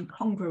have been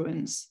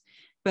congruent.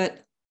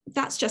 But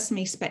that's just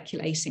me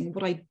speculating.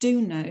 What I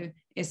do know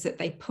is that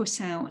they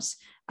put out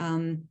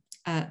an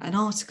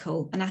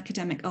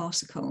academic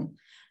article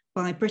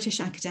by a British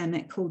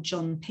academic called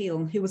John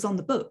Peel, who was on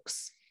the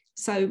books.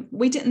 So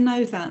we didn't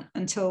know that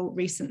until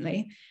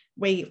recently.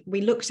 We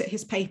looked at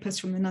his papers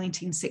from the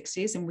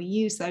 1960s, and we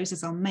used those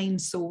as our main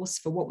source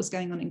for what was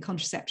going on in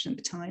contraception at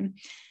the time.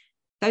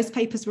 Those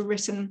papers were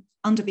written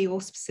under the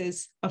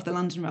auspices of the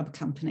London Rubber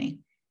Company.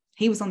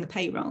 He was on the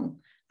payroll,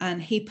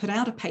 and he put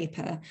out a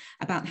paper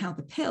about how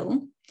the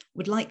pill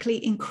would likely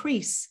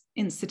increase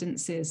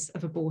incidences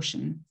of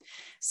abortion.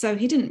 So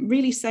he didn't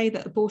really say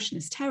that abortion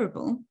is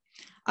terrible,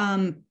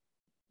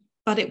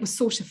 but it was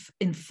sort of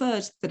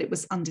inferred that it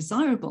was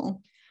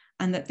undesirable,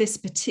 and that this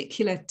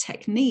particular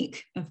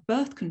technique of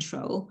birth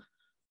control,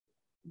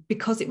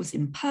 because it was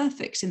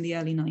imperfect in the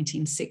early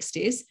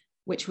 1960s,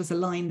 which was a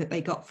line that they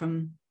got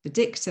from the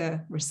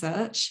dicta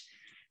research,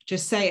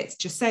 just say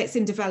it's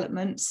in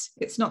development.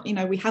 It's not,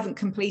 we haven't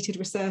completed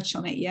research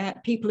on it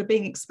yet. People are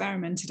being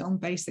experimented on,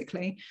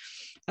 basically.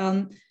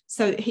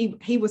 So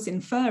he was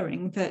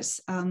inferring that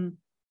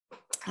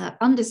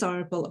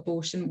undesirable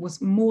abortion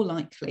was more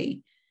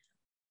likely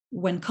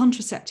when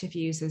contraceptive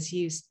users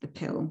used the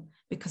pill,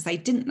 because they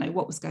didn't know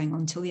what was going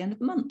on until the end of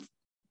the month.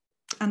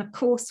 And of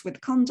course,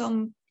 with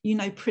condom,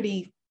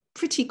 pretty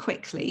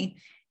quickly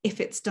if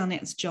it's done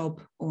its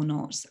job or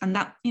not. And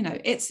that,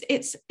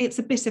 it's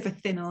a bit of a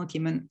thin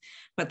argument,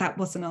 but that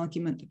was an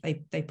argument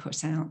that they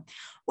put out.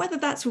 Whether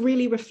that's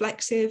really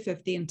reflective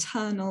of the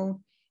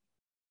internal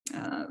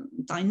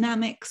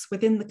dynamics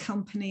within the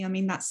company,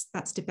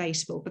 that's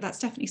debatable, but that's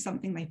definitely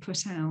something they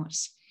put out.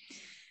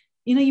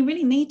 You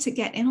really need to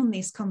get in on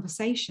these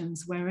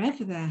conversations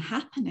wherever they're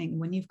happening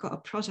when you've got a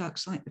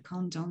product like the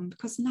condom,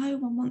 because no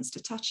one wants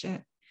to touch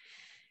it.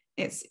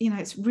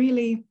 It's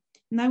really,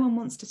 no one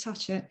wants to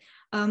touch it.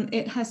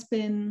 It has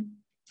been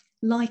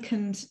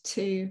likened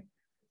to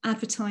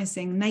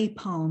advertising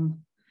napalm,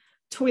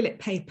 toilet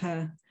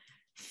paper,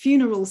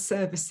 funeral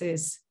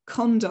services,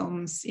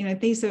 condoms.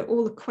 These are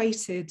all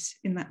equated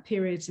in that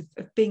period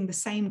of being the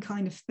same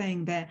kind of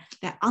thing. They're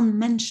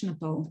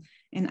unmentionable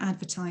in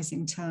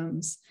advertising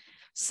terms.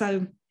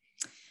 So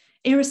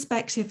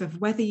irrespective of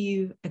whether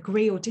you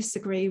agree or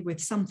disagree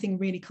with something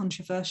really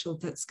controversial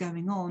that's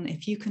going on,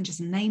 if you can just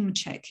name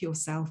check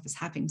yourself as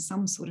having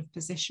some sort of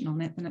position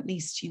on it, then at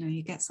least,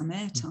 you get some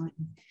airtime.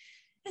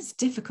 It's a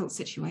difficult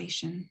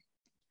situation.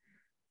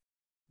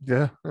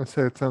 Yeah, I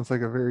say it sounds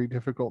like a very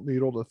difficult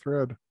needle to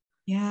thread.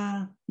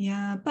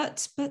 Yeah.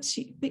 But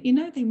you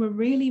know, they were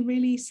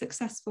really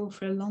successful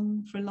for a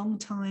long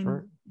time.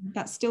 Right.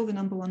 That's still the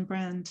 #1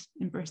 brand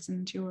in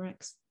Britain,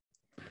 Durex.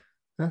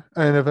 Yeah.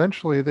 And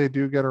eventually they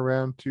do get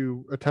around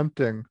to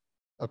attempting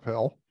a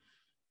pill.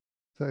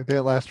 They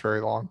didn't last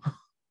very long.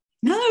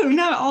 No.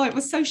 Oh, it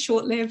was so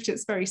short-lived.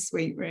 It's very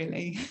sweet,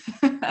 really.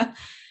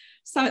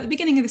 So at the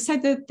beginning of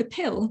the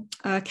pill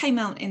came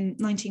out in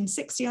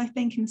 1960, I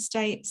think, in the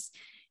States.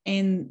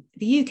 In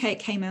the UK, it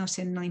came out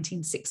in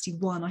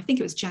 1961. I think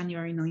it was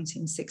January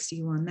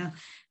 1961. Now,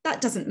 that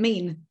doesn't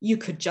mean you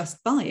could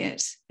just buy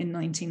it in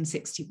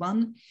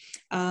 1961.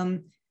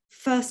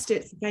 First,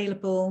 it's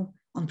available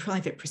on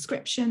private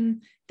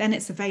prescription. Then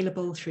it's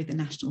available through the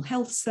National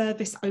Health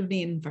Service,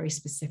 only in very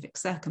specific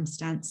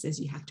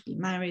circumstances. You have to be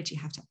married, you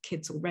have to have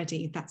kids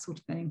already, that sort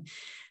of thing.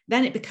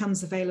 Then it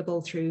becomes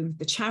available through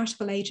the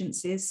charitable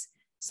agencies,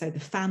 so the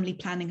Family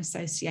Planning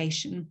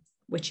Association,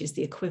 which is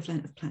the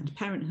equivalent of Planned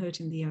Parenthood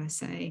in the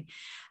USA.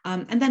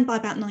 And then by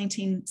about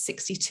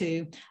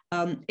 1962,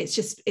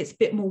 it's a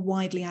bit more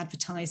widely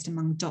advertised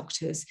among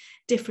doctors.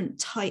 Different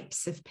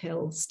types of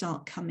pills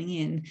start coming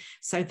in.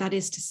 So that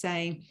is to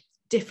say,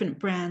 different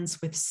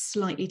brands with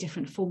slightly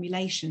different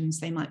formulations.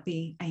 They might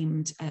be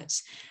aimed at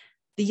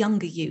the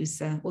younger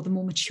user or the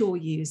more mature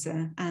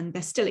user, and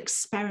they're still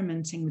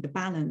experimenting with the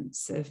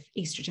balance of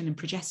estrogen and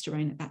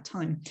progesterone at that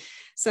time.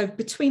 So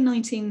between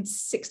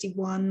 1961,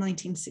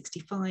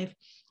 1965,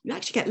 you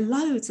actually get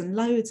loads and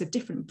loads of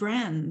different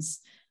brands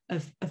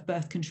of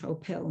birth control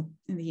pill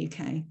in the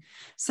UK.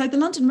 So the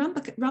London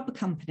Rubber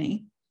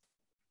Company,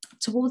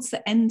 towards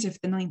the end of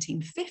the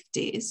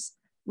 1950s,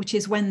 which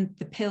is when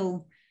the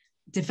pill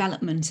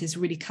development is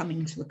really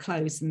coming to a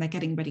close and they're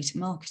getting ready to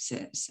market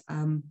it,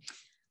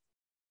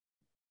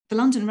 the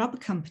London Rubber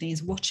Company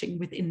is watching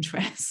with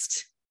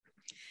interest,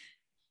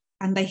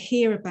 and they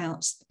hear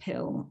about the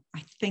pill,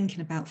 I think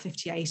in about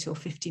 58 or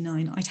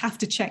 59. I'd have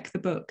to check the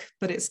book,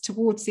 but it's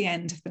towards the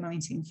end of the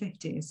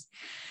 1950s.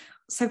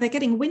 So they're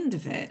getting wind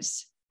of it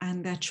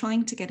and they're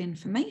trying to get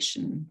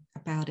information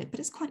about it,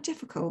 but it's quite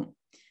difficult.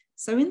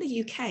 So in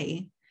the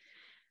UK,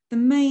 the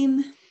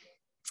main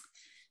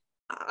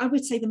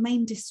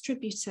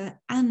distributor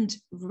and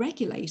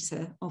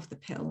regulator of the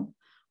pill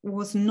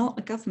was not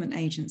a government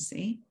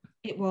agency.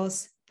 It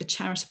was the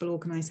charitable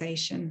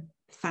organisation,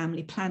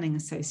 Family Planning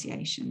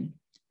Association.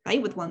 They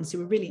were the ones who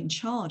were really in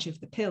charge of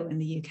the pill in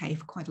the UK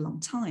for quite a long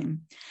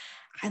time.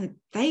 And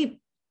they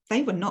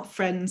were not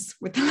friends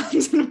with the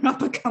London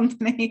Rubber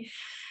Company.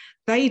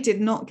 They did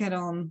not get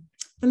on.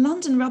 The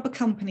London Rubber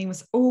Company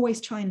was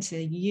always trying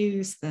to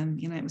use them.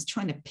 You know, it was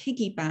trying to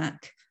piggyback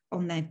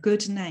on their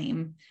good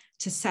name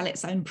to sell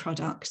its own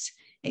product.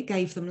 It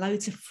gave them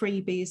loads of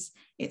freebies.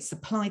 It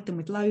supplied them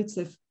with loads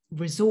of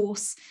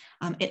resource.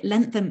 It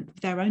lent them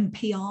their own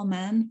PR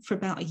man for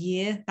about a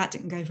year. That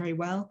didn't go very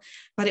well,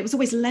 but it was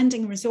always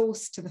lending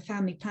resource to the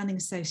Family Planning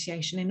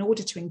Association in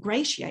order to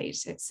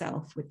ingratiate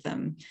itself with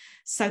them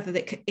so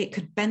that it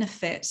could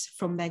benefit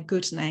from their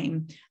good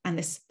name and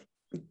this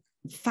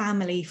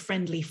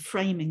family-friendly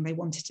framing they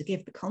wanted to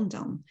give the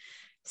condom.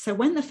 So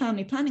when the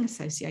Family Planning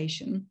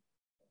Association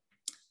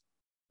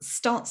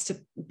starts to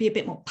be a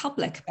bit more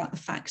public about the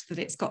fact that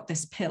it's got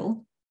this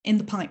pill in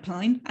the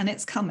pipeline and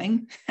it's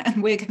coming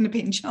and we're going to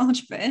be in charge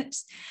of it,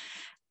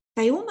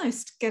 they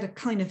almost get a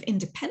kind of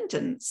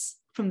independence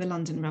from the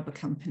London Rubber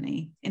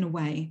Company in a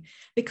way,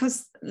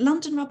 because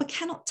London Rubber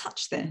cannot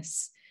touch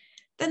this.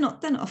 They're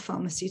not a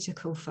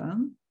pharmaceutical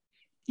firm.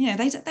 Yeah,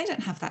 they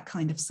don't have that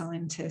kind of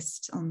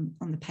scientist on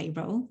the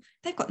payroll.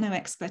 They've got no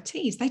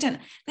expertise. They don't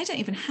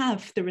even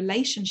have the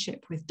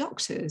relationship with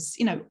doctors,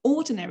 you know,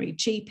 ordinary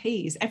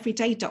GPs,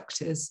 everyday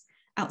doctors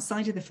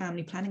outside of the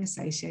Family Planning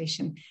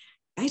Association.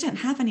 They don't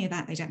have any of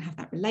that. They don't have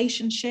that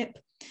relationship.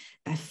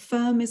 Their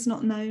firm is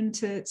not known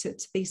to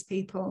these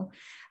people.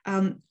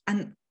 And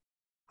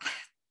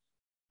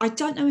I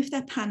don't know if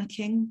they're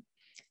panicking.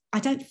 I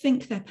don't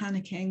think they're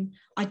panicking.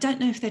 I don't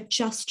know if they're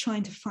just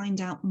trying to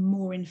find out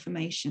more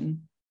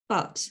information.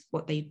 But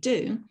what they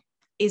do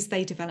is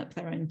they develop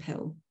their own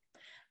pill.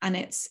 And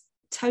it's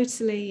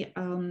totally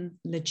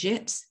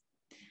legit.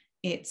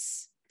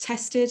 It's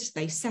tested.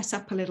 They set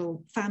up a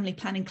little family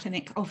planning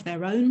clinic of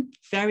their own,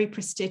 very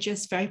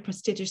prestigious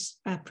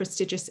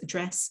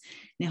address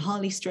near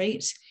Harley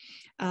Street.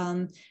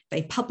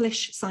 They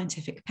publish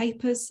scientific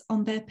papers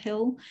on their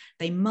pill.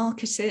 They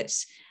market it,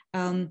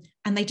 and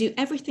they do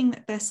everything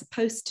that they're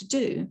supposed to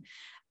do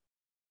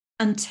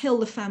until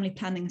the Family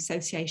Planning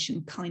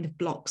Association kind of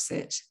blocks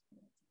it,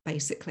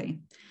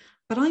 basically.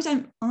 But I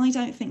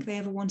don't think they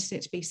ever wanted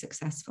it to be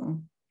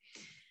successful,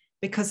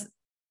 because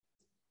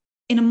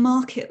in a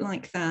market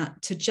like that,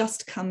 to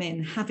just come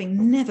in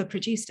having never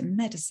produced a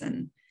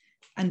medicine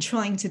and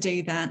trying to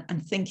do that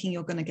and thinking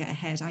you're going to get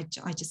ahead, I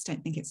just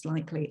don't think it's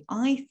likely.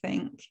 I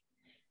think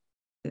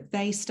that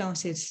they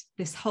started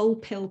this whole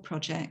pill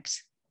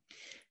project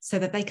so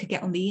that they could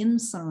get on the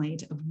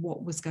inside of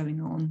what was going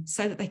on,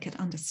 so that they could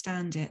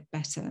understand it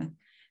better,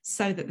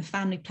 so that the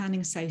Family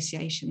Planning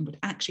Association would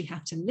actually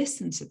have to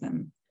listen to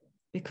them,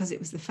 because it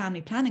was the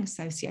Family Planning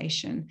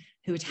Association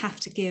who would have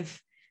to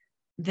give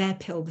their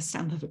pill the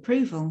stamp of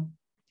approval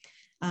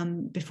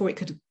before it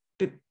could.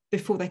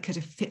 Before they could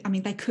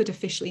they could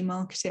officially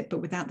market it, but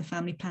without the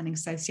Family Planning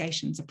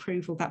Association's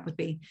approval, that would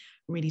be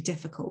really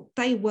difficult.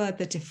 They were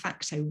the de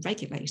facto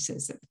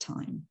regulators at the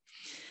time.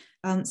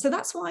 So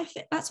that's why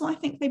I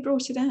think they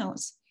brought it out.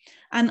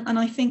 And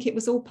I think it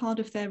was all part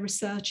of their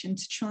research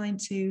into trying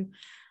to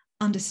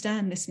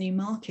understand this new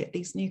market,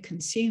 these new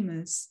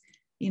consumers,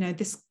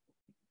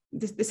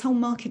 this whole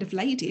market of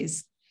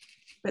ladies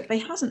that they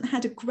hadn't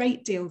had a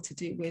great deal to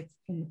do with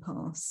in the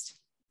past.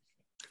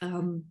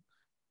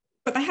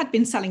 But they had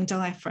been selling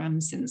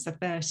diaphragms since the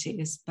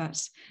 30s.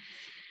 But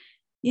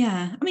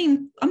yeah, I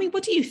mean,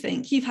 what do you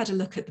think? You've had a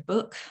look at the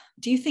book.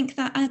 Do you think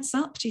that adds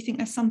up? Do you think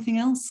there's something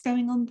else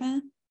going on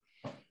there?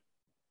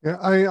 Yeah,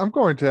 I'm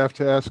going to have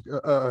to ask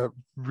a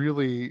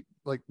really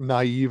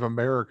naive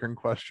American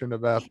question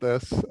about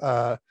this.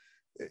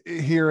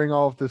 Hearing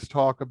all of this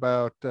talk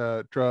about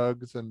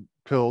drugs and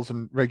pills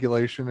and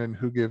regulation and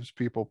who gives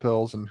people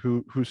pills and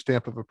whose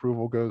stamp of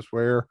approval goes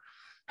where,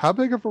 how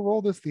big of a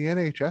role does the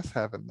NHS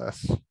have in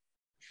this?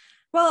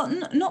 Well,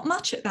 not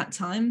much at that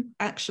time,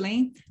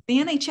 actually. The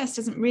NHS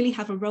doesn't really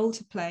have a role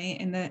to play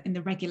in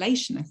the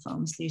regulation of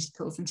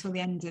pharmaceuticals until the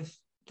end of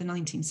the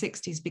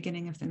 1960s,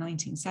 beginning of the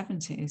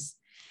 1970s.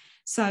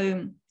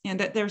 So,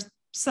 there are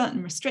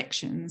certain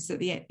restrictions that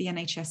the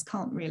NHS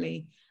can't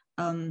really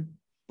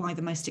buy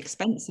the most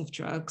expensive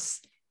drugs.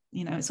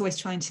 It's always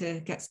trying to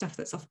get stuff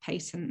that's off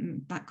patent,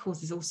 and that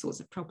causes all sorts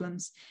of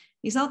problems.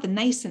 These are the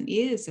nascent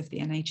years of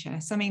the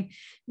NHS. I mean,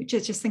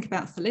 just think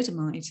about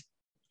thalidomide.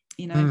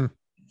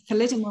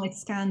 Thalidomide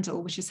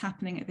scandal, which is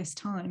happening at this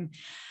time.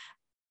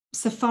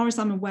 So far as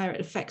I'm aware,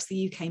 it affects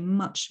the UK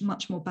much,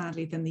 much more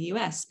badly than the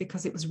US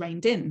because it was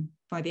reined in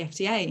by the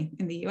FDA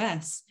in the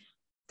US.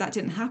 That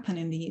didn't happen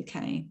in the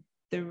UK.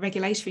 The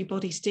regulatory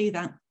body to do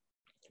that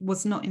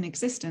was not in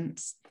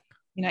existence.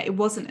 It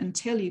wasn't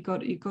until you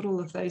got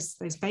all of those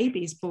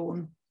babies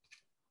born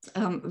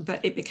that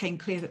it became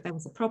clear that there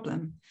was a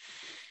problem.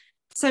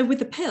 So with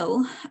the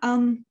pill,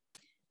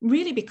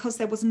 really because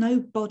there was no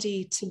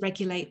body to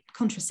regulate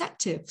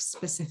contraceptives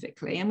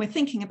specifically, and we're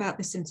thinking about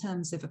this in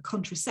terms of a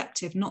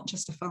contraceptive, not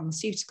just a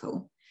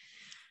pharmaceutical,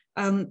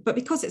 but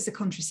because it's a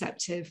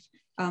contraceptive,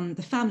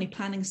 the Family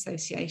Planning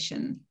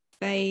Association,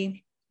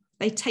 they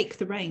take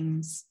the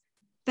reins.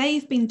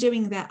 They've been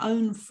doing their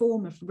own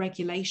form of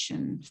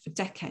regulation for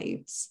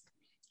decades.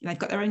 They've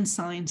got their own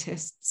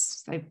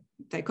scientists.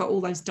 They've got all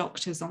those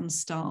doctors on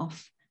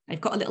staff. They've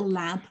got a little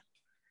lab.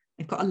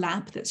 They've got a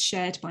lab that's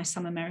shared by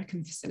some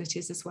American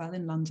facilities as well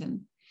in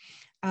London.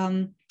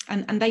 And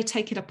they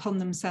take it upon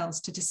themselves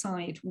to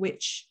decide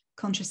which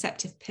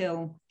contraceptive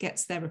pill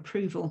gets their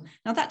approval.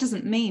 Now, that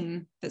doesn't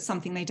mean that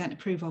something they don't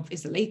approve of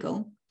is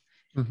illegal.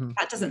 Mm-hmm.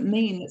 That doesn't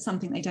mean that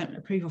something they don't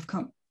approve of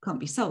can't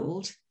be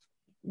sold.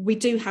 We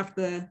do have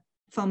the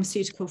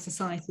Pharmaceutical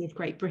Society of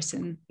Great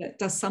Britain that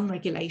does some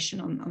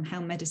regulation on how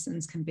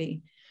medicines can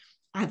be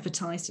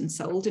advertised and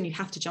sold, and you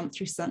have to jump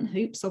through certain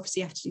hoops.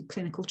 Obviously, you have to do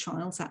clinical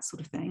trials, that sort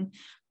of thing.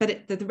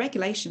 But the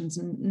regulations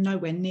are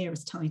nowhere near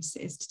as tight as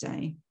it is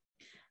today.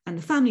 And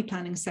the Family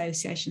Planning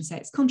Association say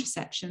it's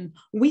contraception.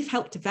 We've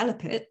helped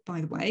develop it,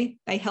 by the way.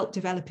 They helped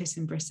develop it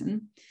in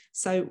Britain.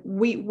 So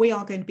we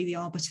are going to be the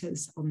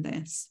arbiters on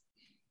this.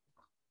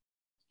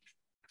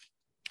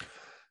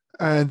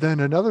 And then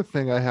another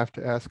thing I have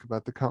to ask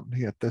about the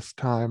company at this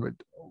time,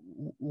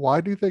 why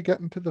do they get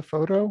into the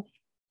photo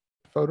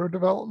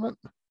development?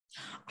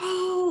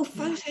 Oh,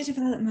 photo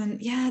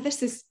development. Yeah,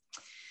 this is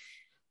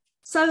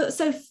so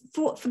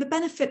for the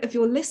benefit of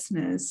your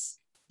listeners,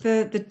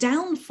 the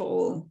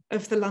downfall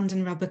of the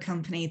London Rubber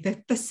Company,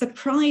 the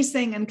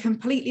surprising and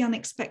completely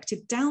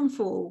unexpected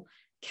downfall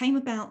came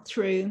about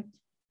through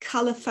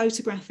color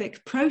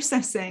photographic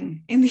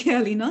processing in the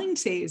early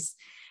 90s.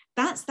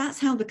 That's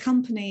how the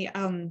company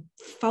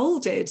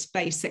folded,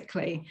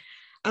 basically.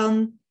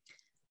 In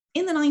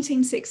the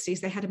 1960s,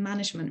 they had a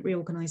management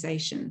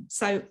reorganization.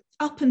 So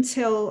up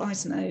until,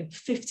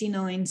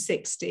 59,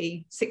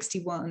 60,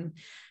 61,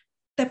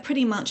 they're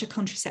pretty much a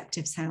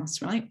contraceptives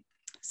house, right?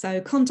 So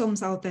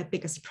condoms are their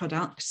biggest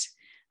product.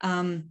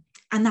 And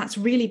that's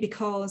really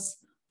because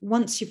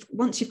once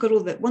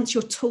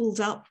you're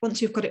tooled up,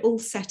 once you've got it all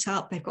set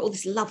up, they've got all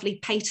this lovely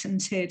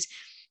patented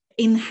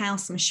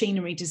in-house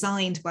machinery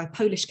designed by a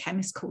Polish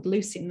chemist called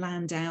Lucien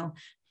Landau,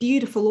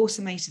 beautiful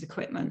automated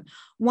equipment.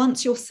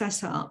 Once you're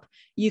set up,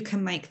 you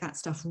can make that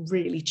stuff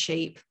really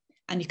cheap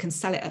and you can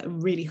sell it at a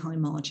really high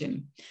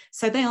margin.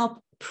 So they are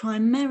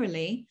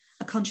primarily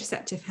a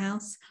contraceptive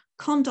house.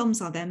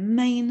 Condoms are their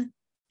main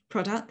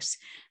product.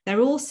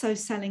 They're also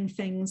selling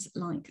things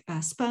like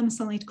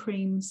spermicide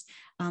creams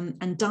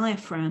and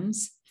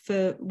diaphragms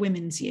for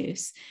women's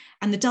use.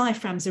 And the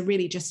diaphragms are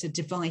really just a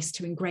device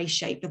to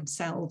ingratiate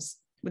themselves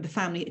with the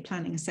Family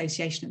Planning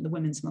Association and the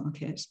women's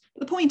market.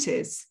 But the point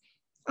is,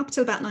 up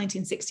till about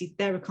 1960,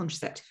 they're a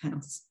contraceptive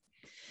house.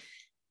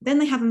 Then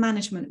they have a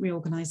management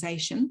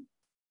reorganization.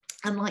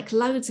 And like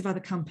loads of other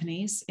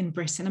companies in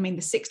Britain,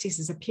 the 60s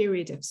is a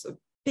period of sort of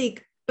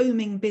big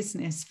booming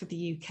business for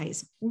the UK.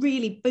 It's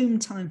really boom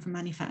time for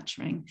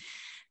manufacturing.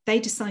 they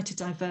decide to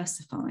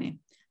diversify.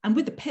 And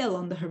with the pill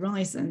on the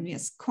horizon,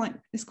 it's quite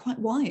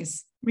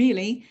wise,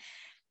 really,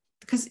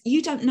 because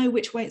you don't know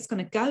which way it's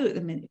going to go at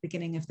the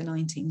beginning of the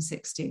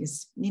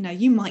 1960s. You know,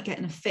 you might get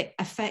an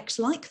effect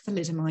like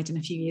thalidomide in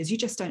a few years. You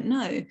just don't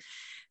know.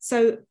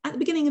 So at the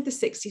beginning of the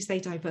 60s, they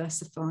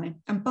diversify.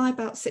 And by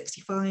about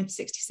 65,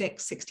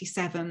 66,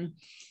 67,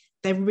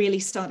 they're really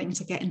starting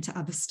to get into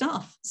other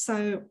stuff.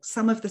 So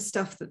some of the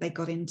stuff that they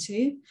got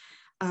into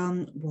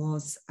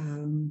was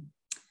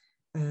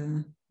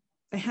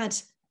they had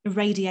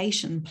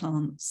irradiation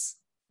plants.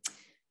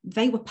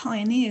 They were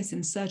pioneers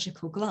in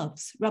surgical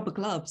gloves. Rubber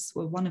gloves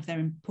were one of their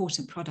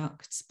important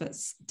products, but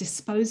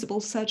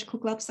disposable surgical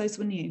gloves, those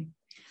were new.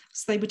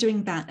 So they were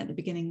doing that at the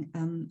beginning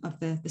of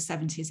the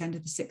 70s, end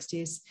of the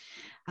 60s.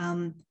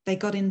 They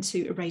got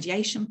into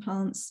irradiation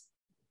plants,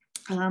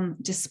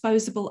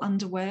 disposable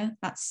underwear.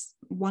 That's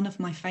one of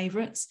my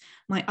favorites.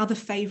 My other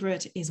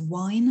favorite is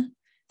wine.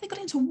 They got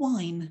into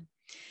wine.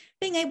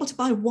 Being able to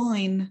buy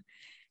wine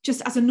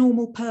just as a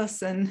normal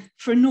person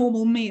for a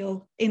normal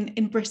meal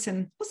in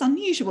Britain was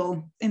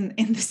unusual in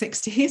the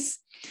 60s.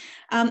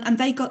 And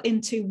they got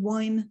into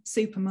wine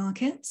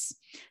supermarkets.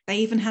 They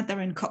even had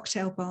their own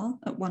cocktail bar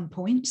at one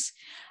point.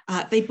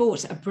 They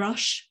bought a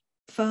brush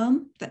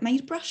firm that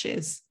made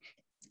brushes.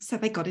 So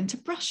they got into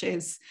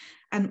brushes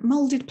and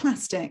molded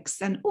plastics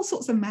and all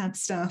sorts of mad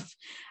stuff.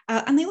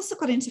 And they also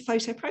got into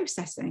photo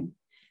processing.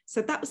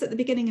 So that was at the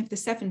beginning of the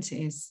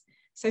 70s.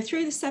 So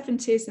through the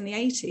 70s and the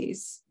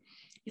 80s,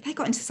 they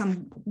got into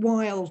some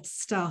wild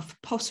stuff,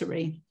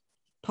 pottery.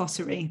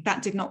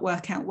 That did not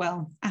work out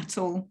well at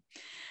all.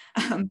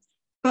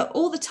 But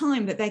all the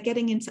time that they're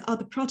getting into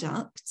other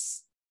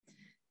products,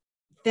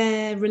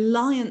 their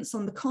reliance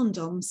on the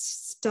condoms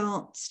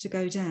starts to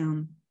go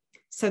down.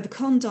 So the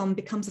condom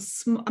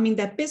becomes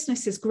their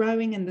business is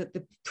growing, and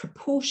the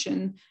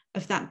proportion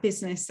of that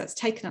business that's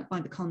taken up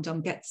by the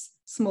condom gets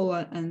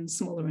smaller and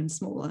smaller and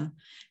smaller.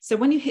 So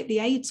when you hit the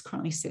AIDS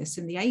crisis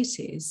in the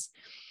 80s,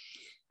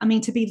 I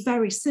mean, to be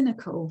very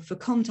cynical, for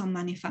condom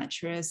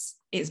manufacturers,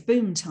 it's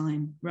boom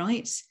time,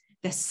 right?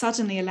 They're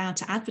suddenly allowed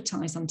to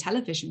advertise on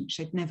television, which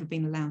they'd never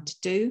been allowed to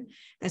do.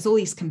 There's all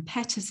these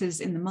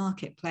competitors in the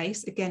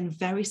marketplace, again,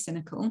 very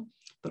cynical,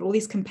 but all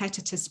these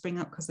competitors spring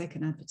up because they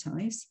can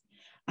advertise.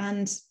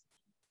 And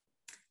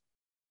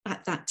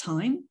at that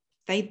time,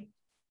 they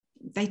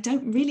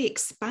don't really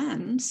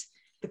expand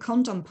the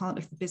condom part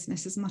of the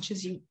business as much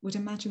as you would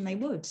imagine they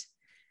would.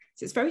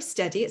 So it's very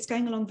steady, it's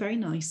going along very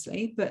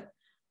nicely, but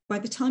by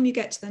the time you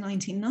get to the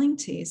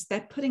 1990s,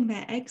 they're putting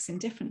their eggs in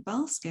different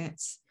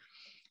baskets,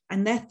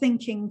 and they're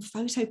thinking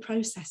photo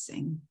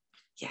processing.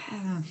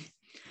 Yeah,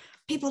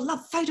 people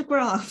love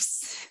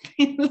photographs.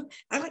 They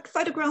like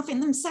photographing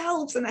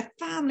themselves and their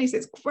families.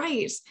 It's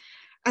great.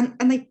 And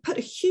they put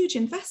a huge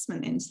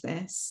investment into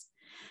this.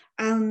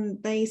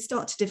 And they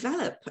start to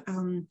develop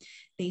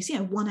these,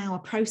 1 hour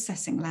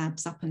processing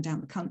labs up and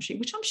down the country,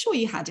 which I'm sure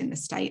you had in the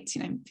States,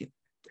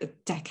 a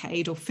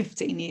decade or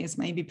 15 years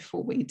maybe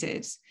before we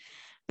did.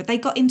 But they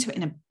got into it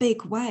in a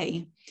big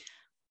way.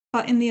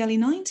 But in the early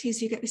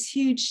 90s, you get this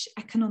huge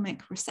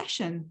economic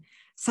recession.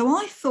 So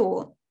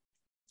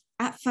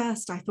at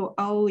first I thought,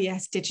 oh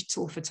yes,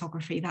 digital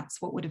photography, that's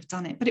what would have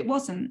done it. But it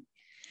wasn't.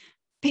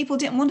 People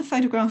didn't want to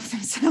photograph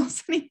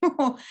themselves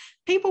anymore.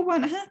 People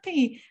weren't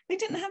happy. They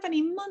didn't have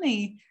any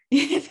money.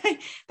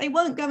 They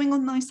weren't going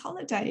on nice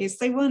holidays.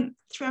 They weren't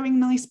throwing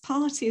nice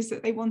parties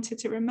that they wanted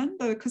to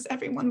remember because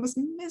everyone was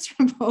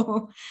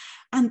miserable.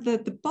 And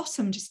the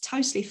bottom just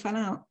totally fell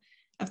out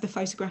of the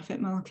photographic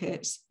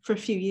market for a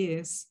few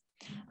years.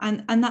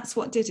 And that's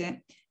what did it.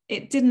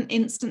 It didn't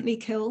instantly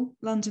kill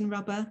London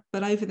Rubber,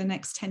 but over the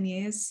next 10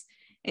 years,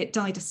 it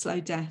died a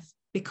slow death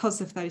because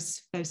of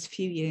those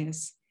few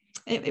years.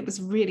 It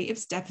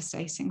was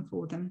devastating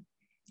for them.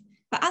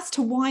 But as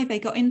to why they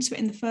got into it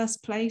in the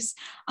first place,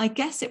 I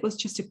guess it was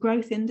just a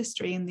growth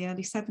industry in the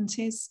early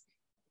 70s.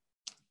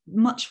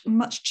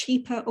 Much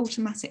cheaper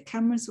automatic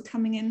cameras were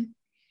coming in.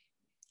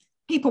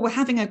 People were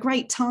having a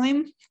great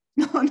time,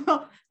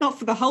 not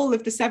for the whole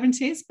of the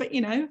 70s, but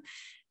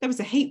there was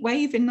a heat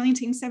wave in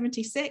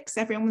 1976.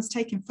 Everyone was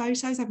taking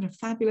photos, having a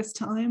fabulous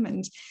time,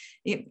 and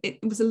it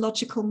was a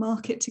logical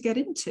market to get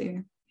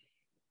into.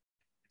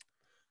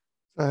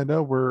 I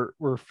know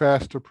we're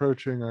fast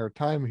approaching our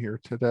time here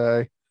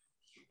today,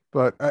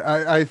 but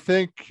I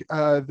think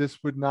this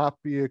would not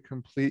be a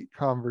complete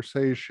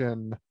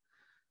conversation,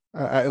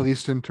 at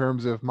least in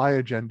terms of my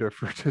agenda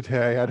for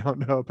today. I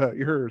don't know about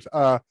yours.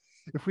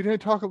 If we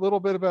didn't talk a little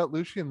bit about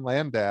Lucien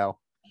Landau.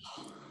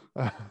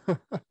 I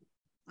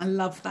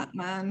love that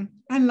man.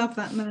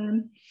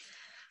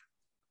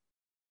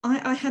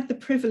 I had the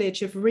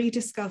privilege of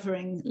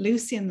rediscovering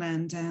Lucien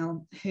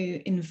Landau, who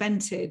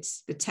invented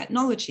the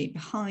technology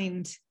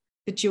behind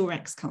the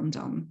Durex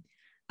condom.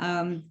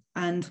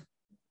 And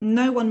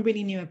no one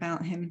really knew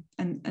about him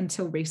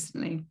until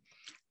recently.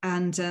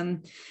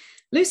 And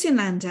Lucien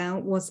Landau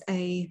was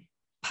a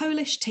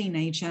Polish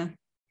teenager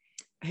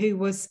who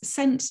was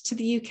sent to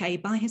the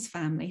UK by his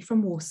family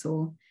from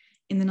Warsaw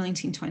in the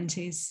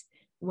 1920s,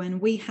 when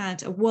we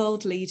had a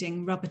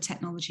world-leading rubber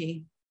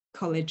technology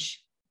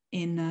college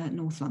in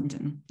North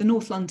London. The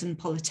North London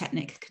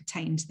Polytechnic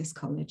contained this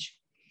college.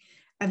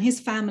 And his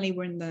family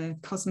were in the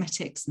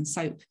cosmetics and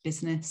soap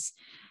business.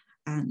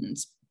 And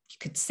you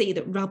could see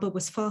that rubber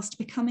was fast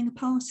becoming a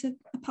part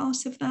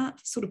of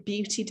that, sort of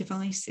beauty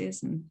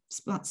devices and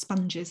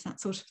sponges, that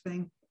sort of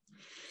thing.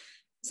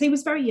 So he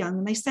was very young,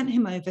 and they sent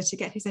him over to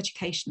get his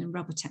education in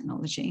rubber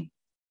technology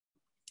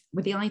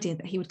with the idea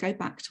that he would go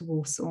back to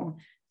Warsaw,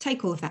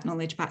 take all of that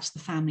knowledge back to the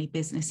family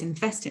business,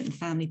 invest it in the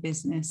family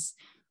business,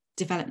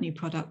 develop new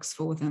products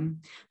for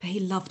them. But he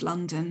loved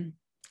London.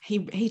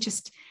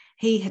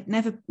 He had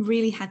never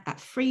really had that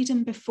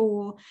freedom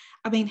before.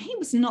 I mean, he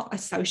was not a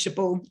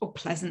sociable or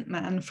pleasant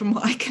man from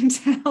what I can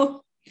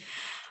tell.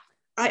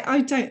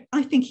 I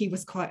think he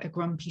was quite a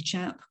grumpy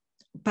chap,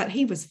 but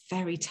he was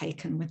very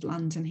taken with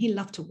London. He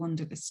loved to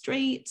wander the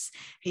streets.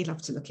 He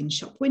loved to look in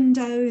shop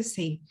windows.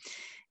 It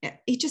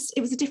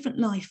was a different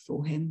life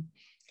for him,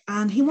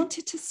 and he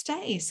wanted to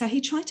stay. So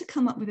he tried to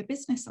come up with a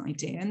business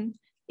idea, and,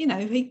 you know,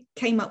 he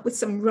came up with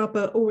some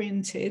rubber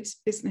oriented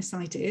business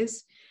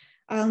ideas.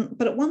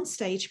 But at one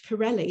stage,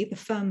 Pirelli, the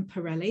firm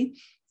Pirelli,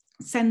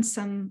 sends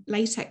some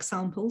latex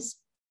samples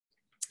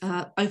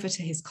over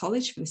to his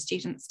college for the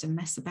students to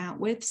mess about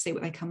with, see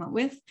what they come up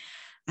with.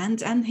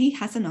 And he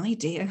has an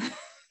idea.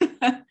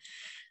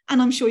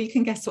 And I'm sure you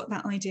can guess what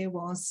that idea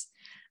was.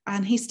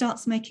 And he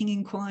starts making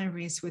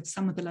inquiries with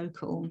some of the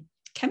local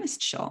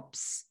chemist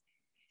shops.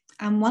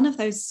 And one of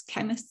those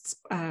chemists,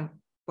 the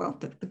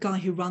guy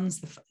who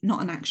runs,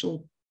 not an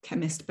actual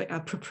chemist, but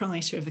a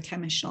proprietor of a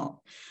chemist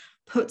shop,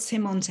 puts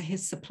him onto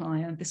his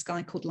supplier, this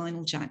guy called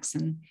Lionel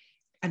Jackson.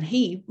 And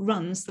he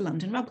runs the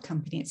London Rubber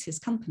Company. It's his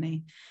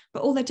company.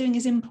 But all they're doing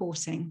is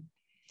importing.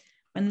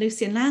 When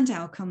Lucien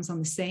Landau comes on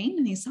the scene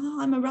and he's,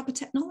 I'm a rubber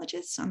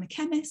technologist, I'm a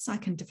chemist, I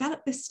can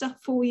develop this stuff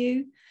for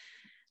you.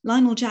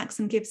 Lionel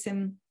Jackson gives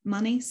him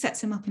money,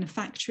 sets him up in a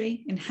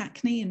factory in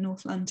Hackney in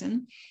North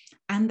London,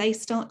 and they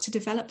start to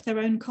develop their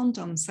own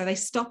condoms. So they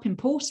stop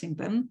importing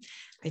them.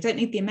 They don't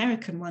need the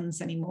American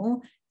ones anymore.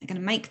 They're going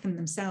to make them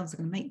themselves.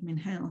 They're going to make them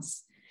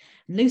in-house.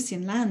 And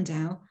Lucien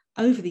Landau,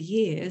 over the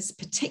years,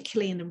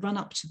 particularly in the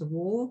run-up to the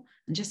war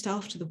and just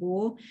after the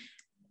war,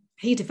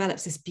 he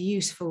develops this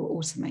beautiful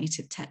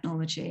automated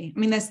technology. I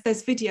mean,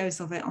 there's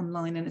videos of it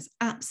online, and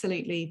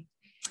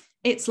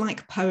it's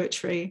like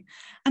poetry.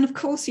 And of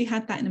course you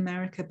had that in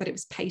America, but it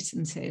was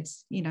patented.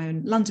 You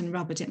know, London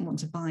Rubber didn't want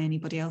to buy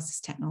anybody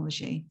else's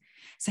technology.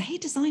 So he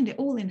designed it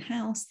all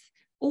in-house,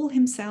 all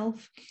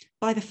himself.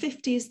 By the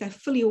 50s, they're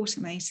fully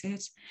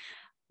automated.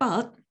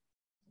 But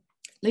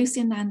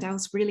Lucien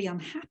Landau's really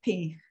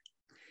unhappy.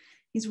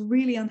 He's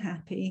really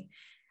unhappy.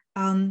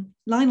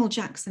 Lionel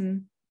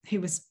Jackson, who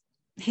was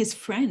his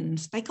friend,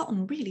 they got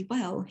on really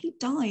well. He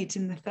died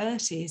in the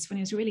 30s when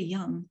he was really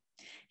young.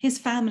 His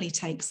family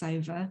takes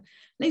over.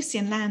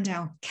 Lucien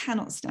Landau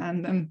cannot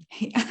stand them.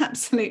 He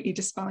absolutely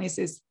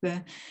despises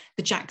the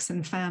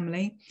Jackson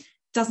family,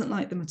 doesn't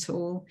like them at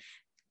all.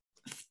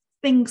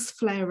 Things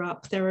flare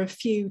up. There are a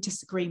few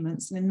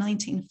disagreements. And in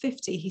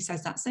 1950, he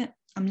says, that's it,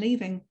 I'm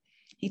leaving.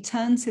 He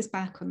turns his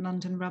back on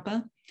London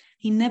Rubber.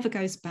 He never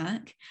goes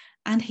back,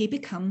 and he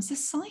becomes a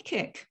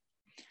psychic.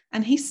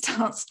 And he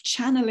starts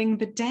channeling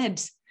the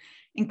dead,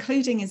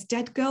 including his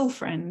dead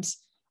girlfriend.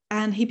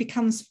 And he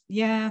becomes,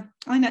 I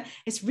know,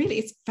 it's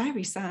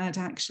very sad,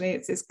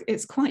 actually.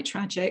 It's quite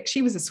tragic.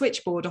 She was a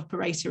switchboard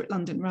operator at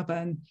London Rubber,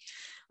 and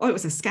it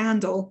was a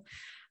scandal.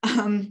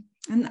 And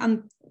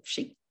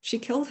she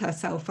killed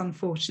herself,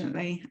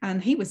 unfortunately,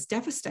 and he was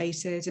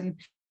devastated. And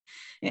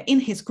in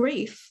his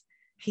grief,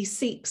 he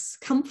seeks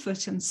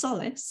comfort and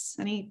solace,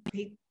 and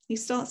he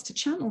starts to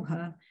channel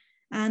her.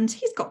 And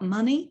he's got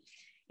money.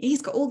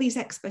 He's got all these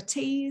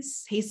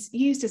expertise. He's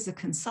used as a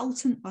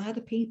consultant by other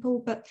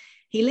people, but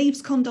he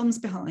leaves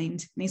condoms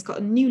behind, and he's got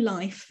a new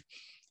life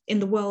in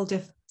the world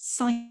of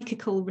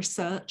psychical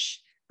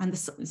research and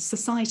the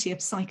Society of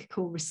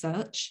Psychical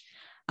Research.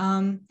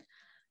 And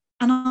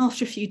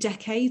after a few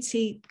decades,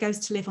 he goes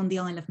to live on the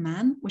Isle of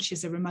Man, which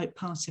is a remote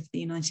part of the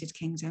United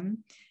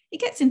Kingdom. He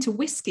gets into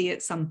whiskey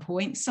at some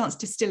point, starts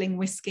distilling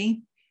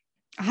whiskey.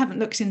 I haven't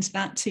looked into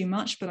that too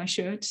much, but I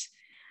should.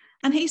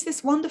 And he's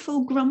this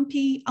wonderful,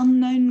 grumpy,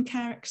 unknown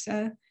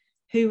character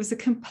who was a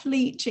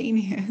complete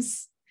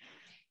genius,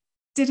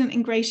 didn't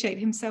ingratiate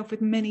himself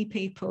with many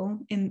people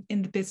in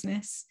the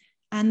business,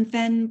 and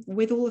then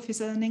with all of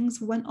his earnings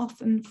went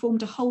off and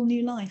formed a whole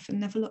new life and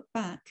never looked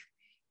back.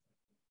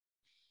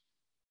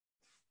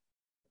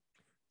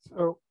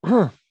 So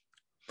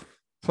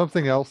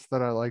something else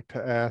that I like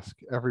to ask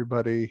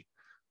everybody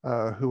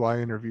who I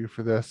interview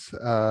for this,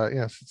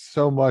 yes,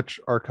 so much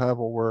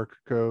archival work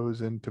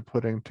goes into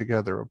putting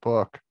together a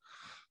book.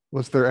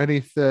 Was there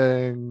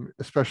anything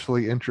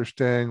especially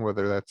interesting,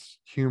 whether that's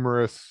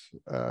humorous,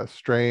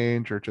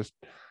 strange, or just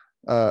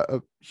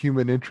a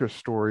human interest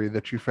story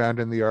that you found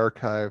in the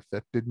archive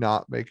that did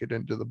not make it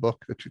into the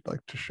book that you'd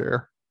like to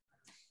share?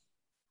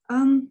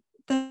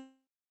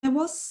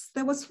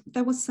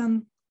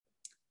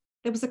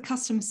 There was a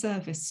customer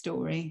service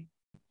story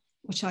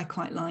which I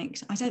quite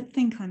liked. I don't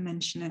think I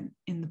mention it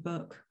in the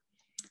book.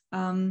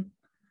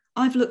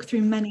 I've looked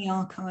through many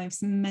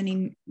archives,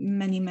 many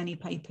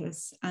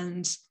papers,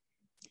 and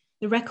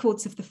the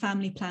records of the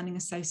Family Planning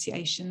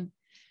Association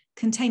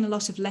contain a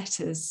lot of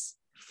letters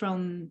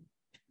from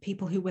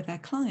people who were their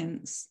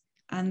clients,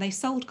 and they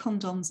sold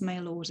condoms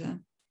mail order.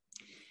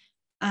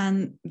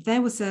 And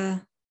there was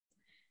a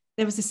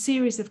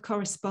series of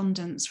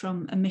correspondence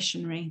from a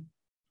missionary,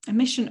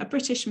 a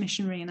British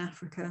missionary in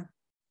Africa,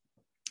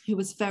 who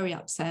was very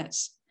upset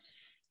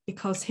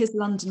because his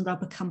London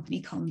Rubber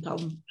Company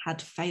condom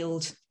had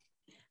failed,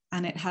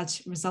 and it had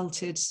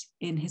resulted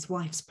in his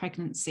wife's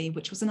pregnancy,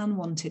 which was an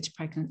unwanted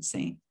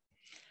pregnancy.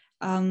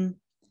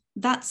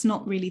 That's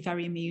not really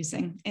very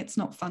amusing. It's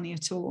not funny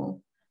at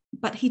all.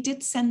 But he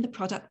did send the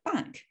product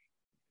back.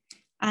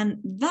 And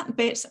that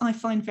bit I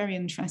find very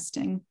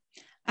interesting.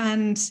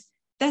 And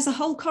there's a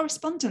whole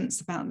correspondence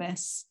about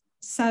this.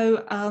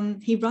 So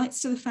he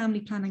writes to the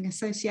Family Planning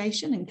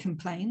Association and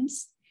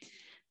complains.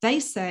 They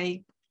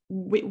say,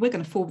 we're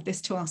going to forward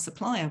this to our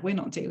supplier. We're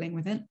not dealing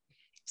with it.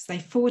 So they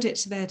forward it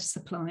to their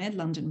supplier,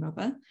 London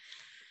Rubber.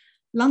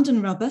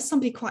 London Rubber,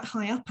 somebody quite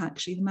high up,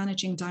 actually, the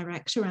managing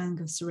director,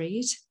 Angus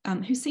Reid,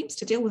 who seems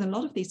to deal with a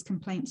lot of these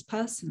complaints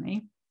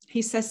personally,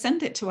 he says,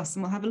 send it to us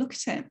and we'll have a look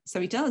at it. So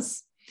he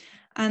does.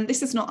 And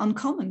this is not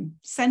uncommon.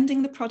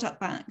 Sending the product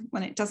back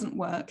when it doesn't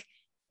work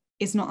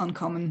is not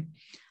uncommon.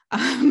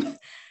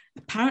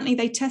 Apparently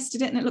they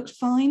tested it and it looked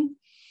fine.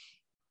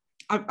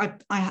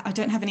 I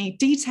don't have any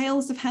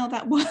details of how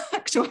that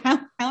worked or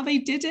how they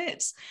did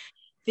it.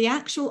 The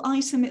actual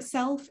item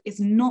itself is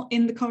not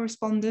in the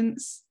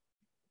correspondence,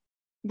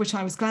 which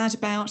I was glad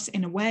about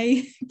in a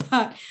way.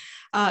 But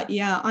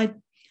yeah,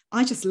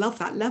 I just love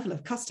that level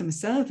of customer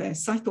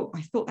service. I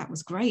thought that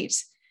was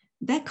great.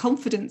 Their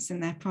confidence in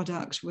their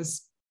product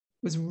was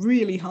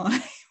really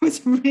high.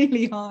 Was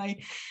really high.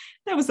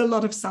 There was a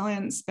lot of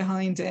science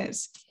behind it,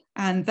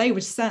 and they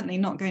were certainly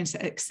not going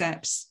to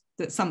accept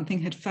that something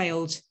had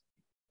failed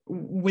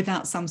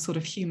without some sort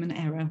of human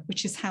error,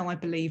 which is how I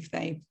believe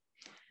they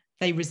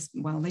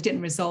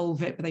didn't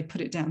resolve it, but they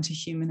put it down to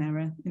human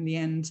error in the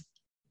end.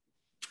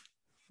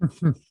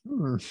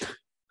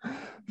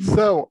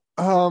 So,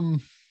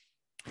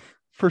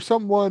 for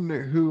someone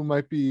who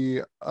might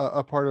be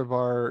a part of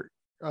our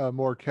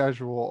more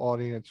casual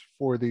audience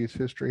for these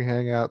history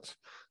hangouts,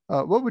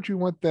 what would you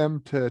want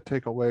them to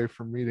take away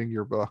from reading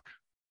your book?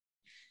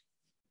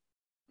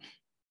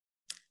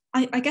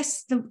 I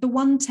guess the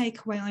one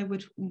takeaway I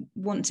would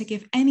want to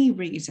give any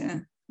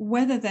reader,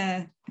 whether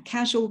they're a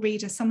casual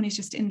reader, someone who's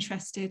just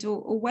interested,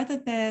 or whether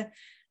they're,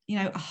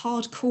 a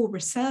hardcore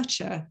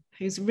researcher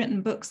who's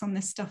written books on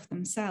this stuff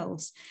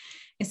themselves,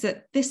 is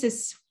that this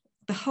is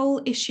the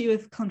whole issue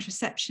of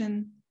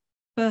contraception,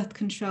 birth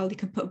control. You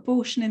can put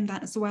abortion in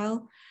that as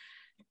well.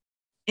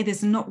 It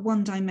is not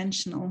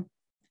one-dimensional.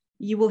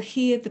 You will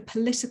hear the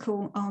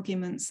political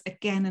arguments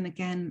again and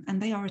again,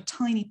 and they are a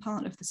tiny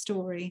part of the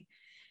story.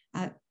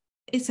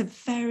 It's a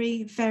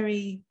very,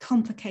 very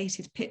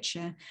complicated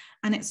picture,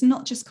 and it's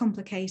not just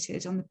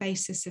complicated on the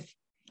basis of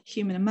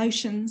human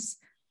emotions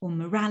or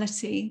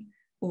morality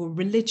or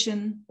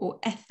religion or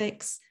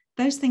ethics.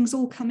 Those things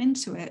all come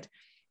into it,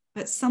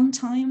 but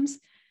sometimes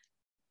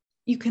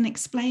you can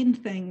explain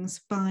things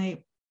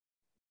by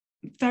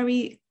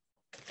very,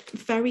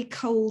 very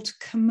cold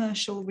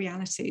commercial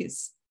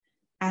realities.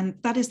 And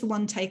that is the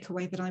one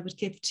takeaway that I would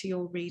give to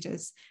your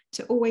readers,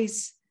 to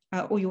always,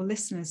 or your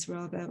listeners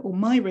rather, or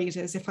my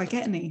readers if I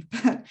get any,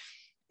 but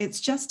it's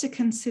just to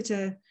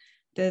consider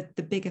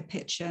the bigger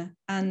picture.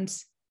 And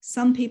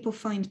some people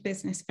find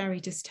business very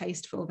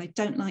distasteful. They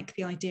don't like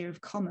the idea of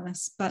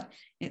commerce, but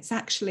it's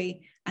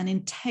actually an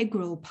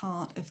integral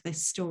part of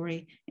this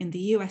story in the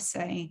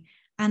USA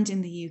and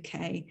in the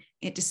UK.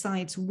 It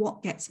decides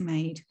what gets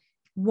made,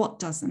 what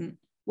doesn't,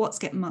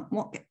 what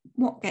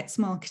gets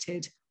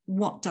marketed,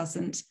 what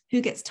doesn't,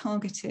 who gets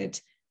targeted,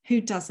 who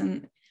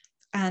doesn't.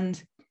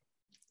 And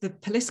the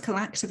political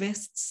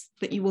activists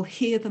that you will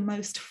hear the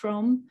most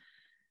from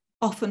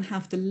often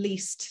have the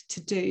least to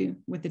do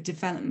with the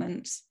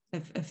development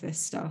of this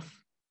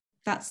stuff.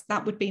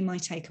 That would be my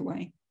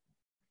takeaway.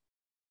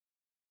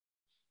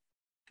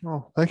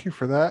 Well, thank you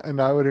for that.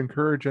 And I would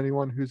encourage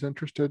anyone who's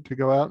interested to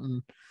go out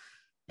and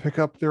pick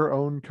up their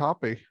own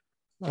copy.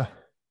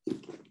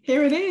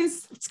 Here it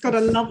is. It's got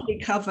a lovely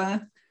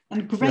cover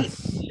and great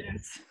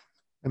pictures.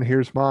 And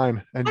here's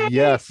mine. And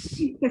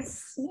yes,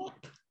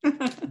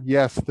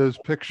 yes, those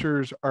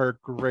pictures are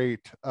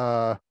great.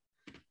 I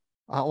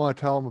don't want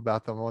to tell them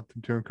about them. I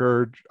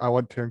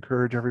want to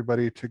encourage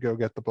everybody to go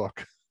get the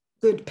book.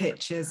 Good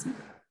pictures,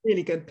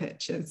 really good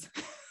pictures.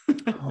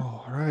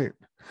 All right.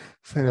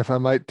 So if I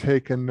might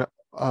take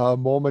a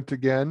moment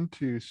again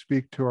to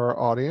speak to our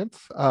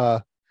audience.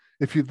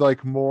 If you'd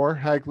like more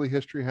Hagley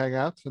History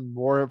Hangouts and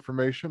more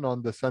information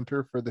on the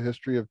Center for the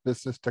History of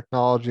Business,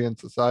 Technology, and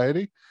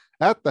Society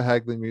at the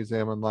Hagley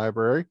Museum and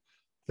Library,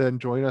 then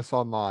join us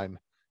online.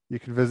 You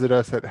can visit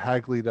us at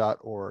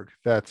hagley.org.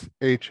 That's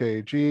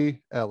hagley.org.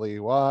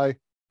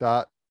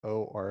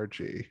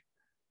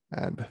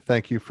 And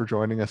thank you for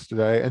joining us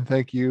today. And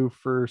thank you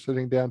for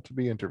sitting down to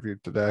be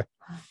interviewed today.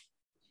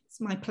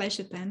 It's my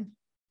pleasure, Ben.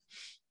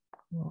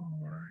 All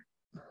right.